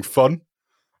something fun.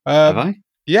 Have I?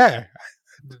 Yeah.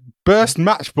 Burst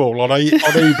match ball on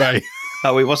eBay.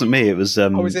 Oh, it wasn't me. It was.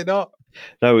 Is it not?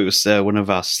 No, it was one of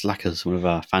our slackers, one of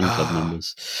our fan club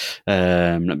members.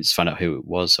 Let me just find out who it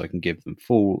was so I can give them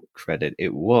full credit.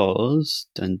 It was.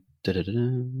 We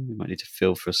might need to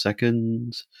fill for a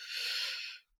second.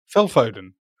 Phil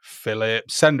Foden. Philip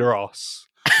Senderos.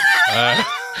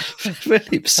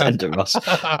 Philip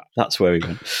Senderos. That's where he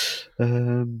went.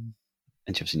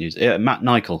 Interesting news. Matt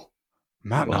Nichol.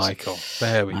 Matt Nichol.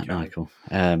 There we go. Matt Nichol.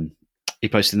 He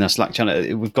posted in their Slack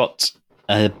channel. We've got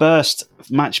a Burst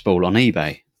match ball on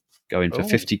eBay going for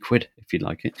 50 quid if you'd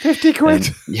like it. 50 quid?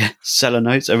 Seller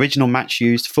notes. Original match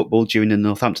used football during the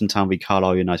Northampton Town v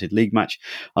Carlisle United League match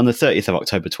on the 30th of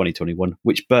October 2021,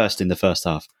 which burst in the first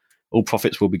half. All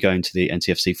profits will be going to the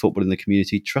NTFC Football in the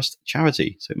Community Trust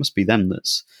charity. So it must be them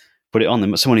that's put it on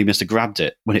them. Someone who must have grabbed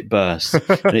it when it burst.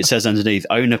 And it says underneath,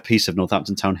 own a piece of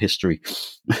Northampton Town history.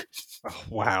 Oh,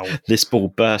 wow. This ball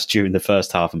burst during the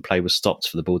first half and play was stopped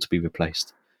for the ball to be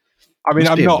replaced. I mean,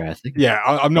 I'm not. Yeah,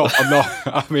 I'm not.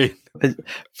 I mean,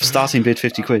 starting bid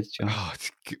 50 quid. Oh,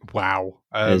 wow.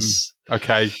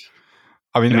 Okay.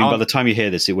 I mean, by the time you hear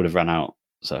this, it would have run out.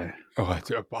 So I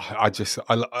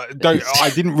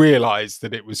didn't realise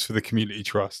that it was for the community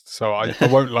trust, so I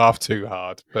won't laugh too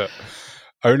hard. But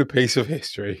own a piece of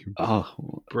history.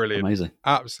 Oh, brilliant! Amazing,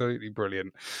 absolutely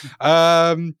brilliant.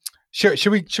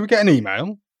 Should we get an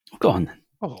email? Go on.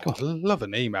 Oh, I love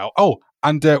an email. Oh,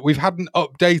 and we've had an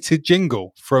updated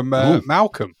jingle from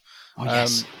Malcolm. Oh,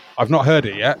 yes. I've not heard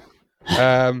it yet.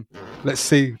 Let's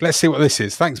see what this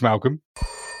is. Thanks, Malcolm.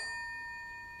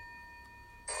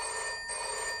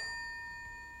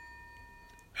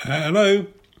 Hello.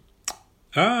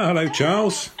 Hello,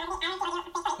 Charles.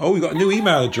 Oh, we got a new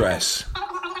email address.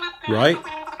 Right.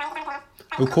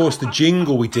 Of course, the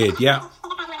jingle we did, yeah.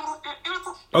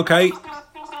 Okay.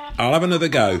 I'll have another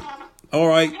go. All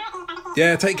right.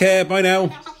 Yeah, take care. Bye now.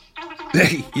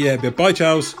 Yeah, bye,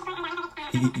 Charles.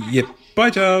 Yeah, bye,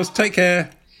 Charles. Take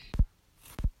care.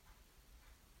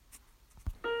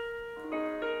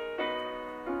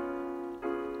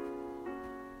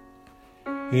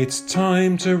 It's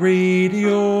time to read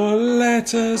your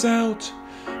letters out,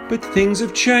 but things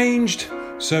have changed,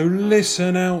 so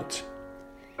listen out.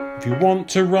 If you want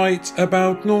to write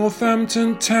about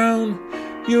Northampton Town,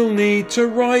 you'll need to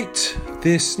write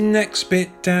this next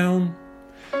bit down.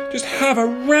 Just have a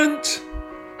rant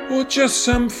or just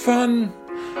some fun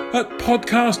at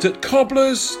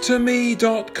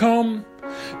podcast@cobblerstome.com.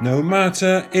 No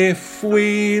matter if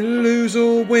we lose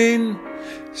or win,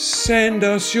 send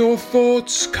us your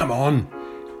thoughts. Come on,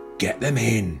 get them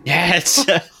in. Yes.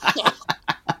 Do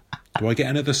I get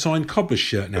another signed Cobbler's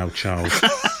shirt now, Charles?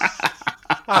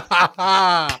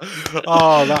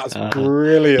 Oh, that's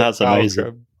brilliant. That's amazing.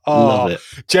 Malcolm. Oh, love it.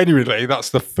 Genuinely, that's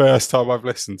the first time I've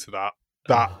listened to that.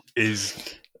 That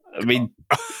is... I mean,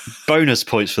 bonus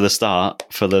points for the start,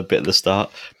 for the bit at the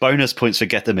start. Bonus points for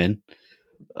get them in.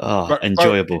 Oh,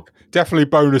 enjoyable. Definitely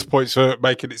bonus points for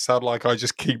making it sound like I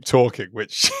just keep talking,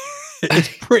 which is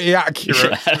pretty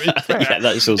accurate. Yeah,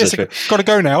 that is also true. Got to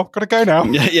go now.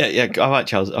 Yeah. All right,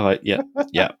 Charles. All right, yeah.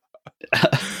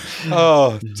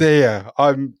 Oh dear,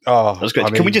 That's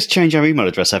great. Can we just change our email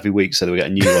address every week so that we get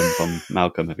a new one from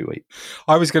Malcolm every week?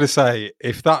 I was going to say,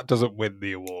 if that doesn't win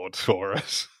the award for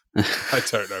us, I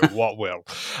don't know what will.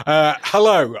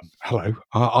 Hello.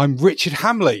 I'm Richard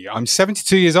Hamley. I'm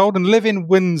 72 years old and live in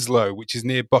Winslow, which is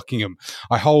near Buckingham.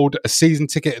 I hold a season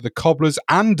ticket at the Cobblers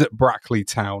and at Brackley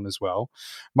Town as well.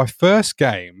 My first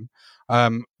game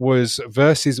was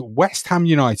versus West Ham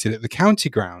United at the County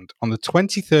Ground on the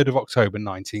 23rd of October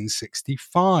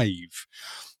 1965.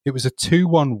 It was a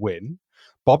 2-1 win.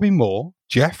 Bobby Moore,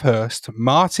 Jeff Hurst,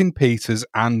 Martin Peters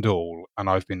and all, and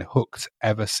I've been hooked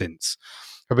ever since.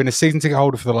 I've been a season ticket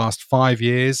holder for the last 5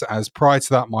 years, as prior to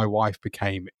that my wife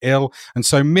became ill and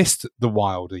so missed the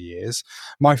wilder years.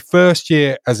 My first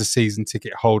year as a season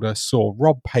ticket holder saw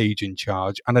Rob Page in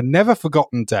charge and a never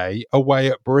forgotten day away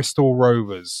at Bristol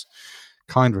Rovers.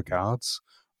 Kind regards,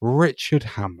 Richard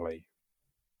Hamley.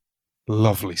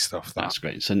 Lovely stuff. That's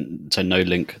great. So no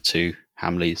link to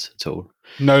Hamleys at all.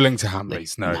 No link to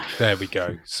Hamleys. No. There we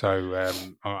go. So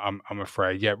I'm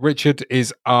afraid. Yeah, Richard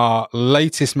is our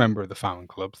latest member of the fan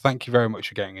club. Thank you very much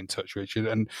for getting in touch, Richard,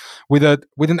 and with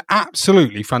an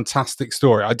absolutely fantastic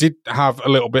story. I did have a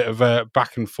little bit of a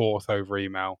back and forth over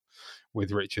email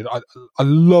with Richard. I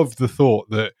love the thought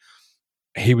that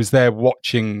he was there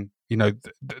watching. You know,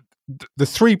 the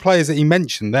 3 players that he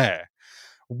mentioned there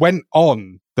went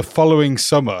on the following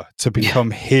summer to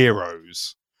become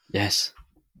heroes. Yes.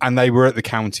 And they were at the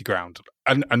county ground.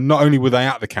 And not only were they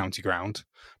at the county ground,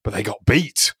 but they got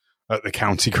beat at the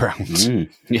county ground.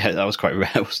 Yeah, that was quite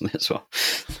rare, wasn't it, as well?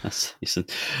 That's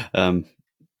decent.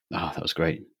 That was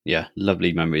great. Yeah,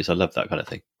 lovely memories. I love that kind of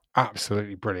thing.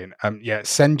 Absolutely brilliant.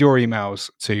 Send your emails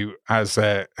to, as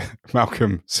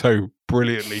Malcolm so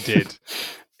brilliantly did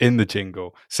in the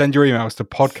jingle, send your emails to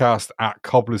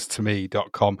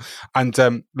podcast@cobblerstome.com.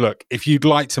 And look, if you'd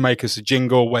like to make us a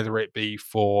jingle, whether it be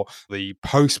for the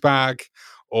post bag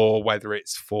or whether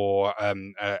it's for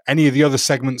any of the other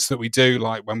segments that we do,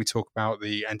 like when we talk about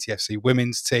the NTFC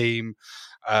women's team,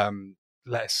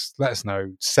 let us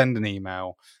know. Send an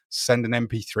email. Send an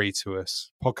MP3 to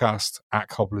us,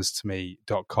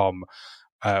 podcast@cobblerstome.com.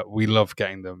 We love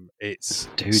getting them. It's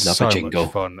so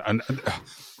much fun. And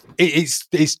it's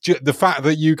just the fact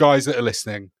that you guys that are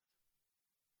listening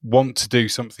want to do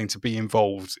something to be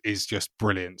involved is just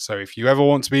brilliant. So if you ever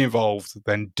want to be involved,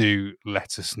 then do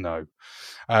let us know.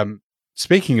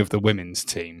 Speaking of the women's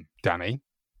team, Danny,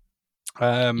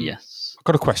 yes, I've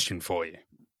got a question for you.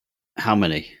 How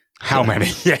many? How many?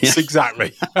 Yes,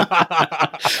 exactly.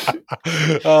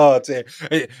 Oh, dear.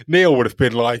 Neil would have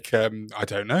been like, I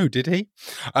don't know, did he?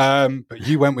 But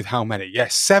you went with how many?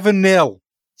 Yes, 7-0.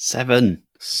 7.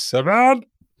 7.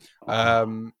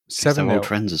 7 old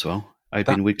friends as well.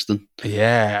 Open Wigston.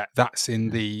 Yeah, that's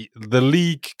in the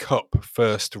League Cup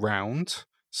first round.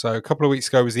 So a couple of weeks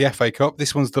ago was the FA Cup.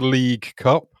 This one's the League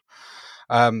Cup.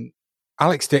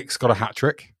 Alex Dix got a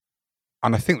hat-trick.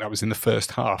 And I think that was in the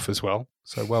first half as well.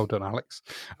 So well done, Alex.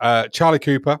 Charlie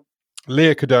Cooper,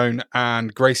 Leah Cadone,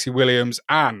 and Gracie Williams.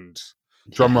 And,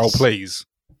 drum roll please,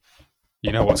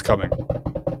 you know what's coming.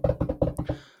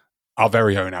 Our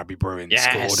very own Abby Bruin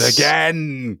scored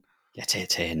again. Get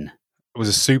it in. It was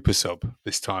a super sub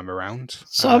this time around.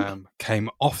 Came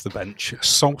off the bench,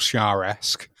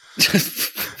 Solskjaer-esque.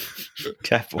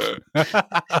 Careful.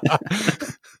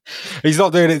 He's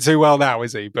not doing it too well now,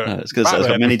 is he? But no, it's because there's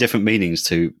got many different meanings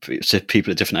to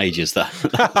people at different ages. That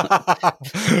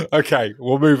okay,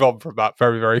 we'll move on from that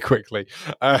very, very quickly.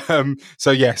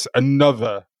 So yes,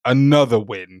 another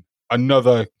win,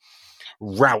 another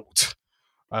rout,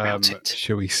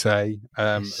 shall we say,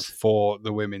 for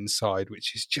the women's side,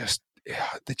 which is just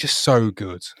they're just so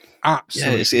good.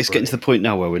 Absolutely, yeah. It's getting to the point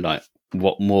now where we're like,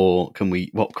 what more can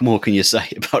you say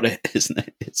about it? Isn't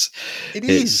it? It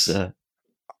is.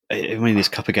 I mean, this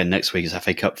cup again next week is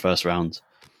FA Cup first round,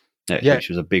 which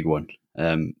was a big one.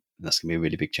 That's going to be a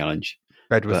really big challenge.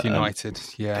 Bedworth United,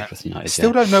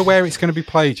 Still don't know where it's going to be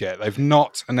played yet. They've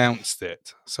not announced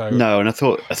it. So no, and I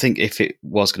think if it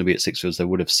was going to be at Sixfields, they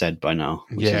would have said by now,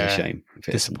 which is a shame.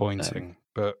 Disappointing,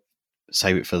 but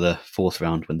save it for the fourth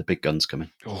round when the big guns come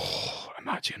in. Oh,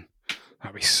 imagine.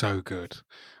 That'd be so good.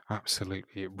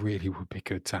 Absolutely. It really would be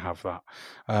good to have that.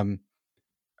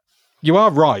 You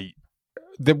are right.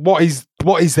 What is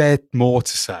there more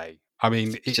to say? I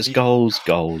mean, it's just goals,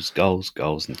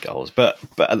 and goals. But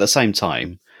at the same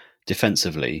time,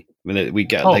 defensively, I mean, they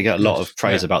get a lot of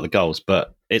praise about the goals,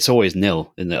 but it's always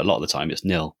nil. A lot of the time, it's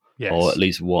nil or at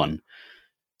least one.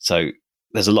 So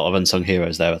there's a lot of unsung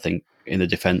heroes there. I think in the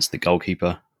defence, the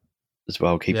goalkeeper as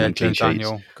well, keeping clean sheets.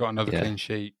 Daniel got another clean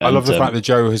sheet. I love the fact that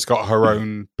Jo has got her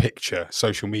own picture,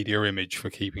 social media image for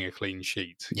keeping a clean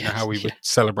sheet. You know how we were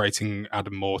celebrating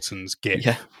Adam Morton's GIF.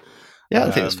 Yeah,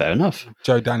 I think that's fair enough.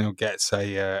 Jo Daniel gets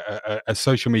a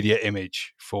social media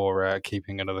image for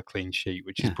keeping another clean sheet,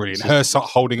 which is brilliant. Her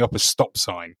holding up a stop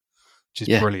sign, which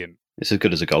is brilliant. It's as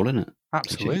good as a goal, isn't it?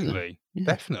 Absolutely.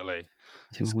 Definitely.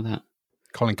 Nothing wrong with that.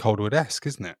 Colin Calderwood-esque,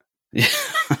 isn't it? Yeah.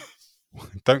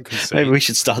 Don't concede. Maybe we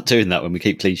should start doing that when we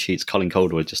keep clean sheets. Colin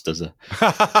Calderwood just does a...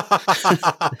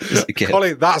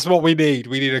 Colin, that's what we need.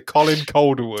 We need a Colin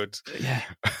Calderwood. Yeah.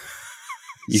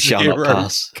 You shall not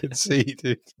pass.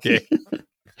 Conceded game.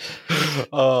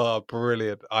 Oh,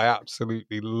 brilliant. I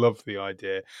absolutely love the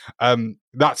idea.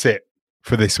 That's it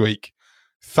for this week.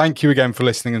 Thank you again for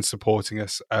listening and supporting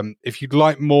us. If you'd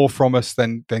like more from us,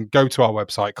 then go to our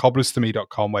website,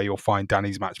 cobblerstome.com, where you'll find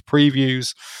Danny's match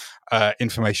previews,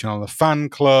 information on the fan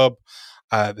club.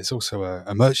 There's also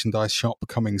a merchandise shop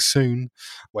coming soon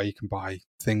where you can buy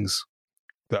things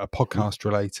that are podcast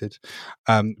related.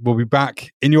 We'll be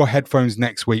back in your headphones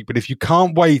next week, but if you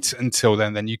can't wait until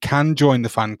then you can join the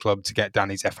fan club to get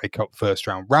Danny's FA Cup first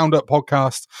round roundup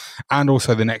podcast and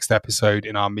also the next episode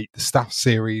in our Meet the Staff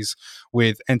series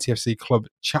with NTFC club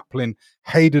chaplain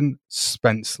Hayden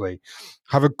Spenceley.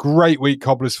 Have a great week,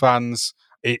 Cobblers fans.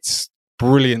 It's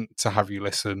brilliant to have you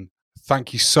listen.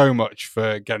 Thank you so much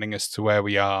for getting us to where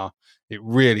we are It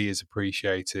really is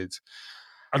appreciated.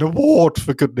 An award,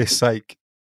 for goodness sake.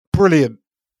 Brilliant.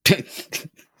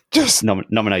 Just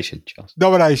nomination, Charles.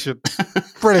 Nomination.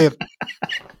 Brilliant.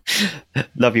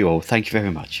 Love you all. Thank you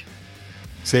very much.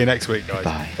 See you next week, guys.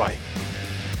 Bye. Bye.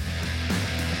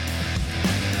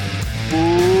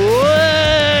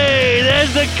 Way!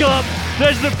 There's the cup.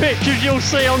 There's the pictures you'll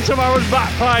see on tomorrow's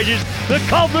back pages. The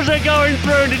Cobblers are going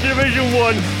through into Division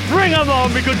 1. Bring them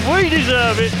on, because we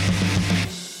deserve it.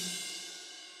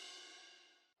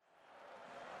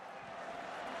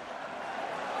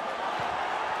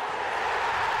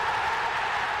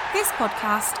 This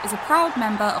podcast is a proud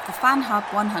member of the FanHub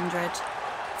 100.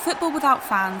 Football without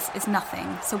fans is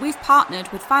nothing, so we've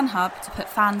partnered with FanHub to put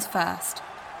fans first.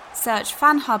 Search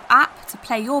FanHub app to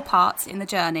play your part in the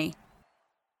journey.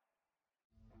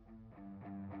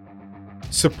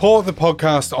 Support the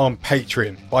podcast on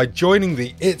Patreon by joining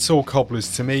the It's All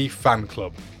Cobblers to Me fan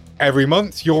club. Every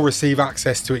month you'll receive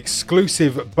access to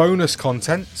exclusive bonus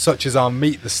content such as our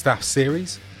Meet the Staff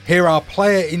series, hear our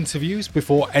player interviews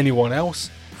before anyone else,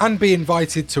 and be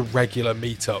invited to regular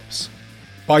meetups.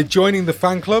 By joining the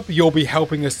fan club, you'll be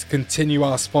helping us to continue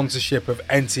our sponsorship of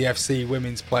NTFC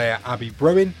women's player Abby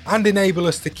Bruin and enable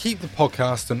us to keep the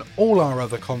podcast and all our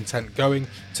other content going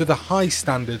to the high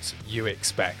standards you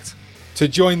expect. To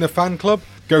join the fan club,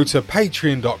 go to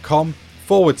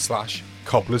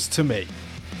patreon.com/cobblers to me.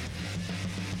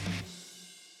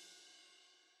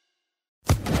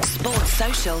 Sports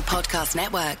Social Podcast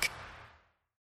Network.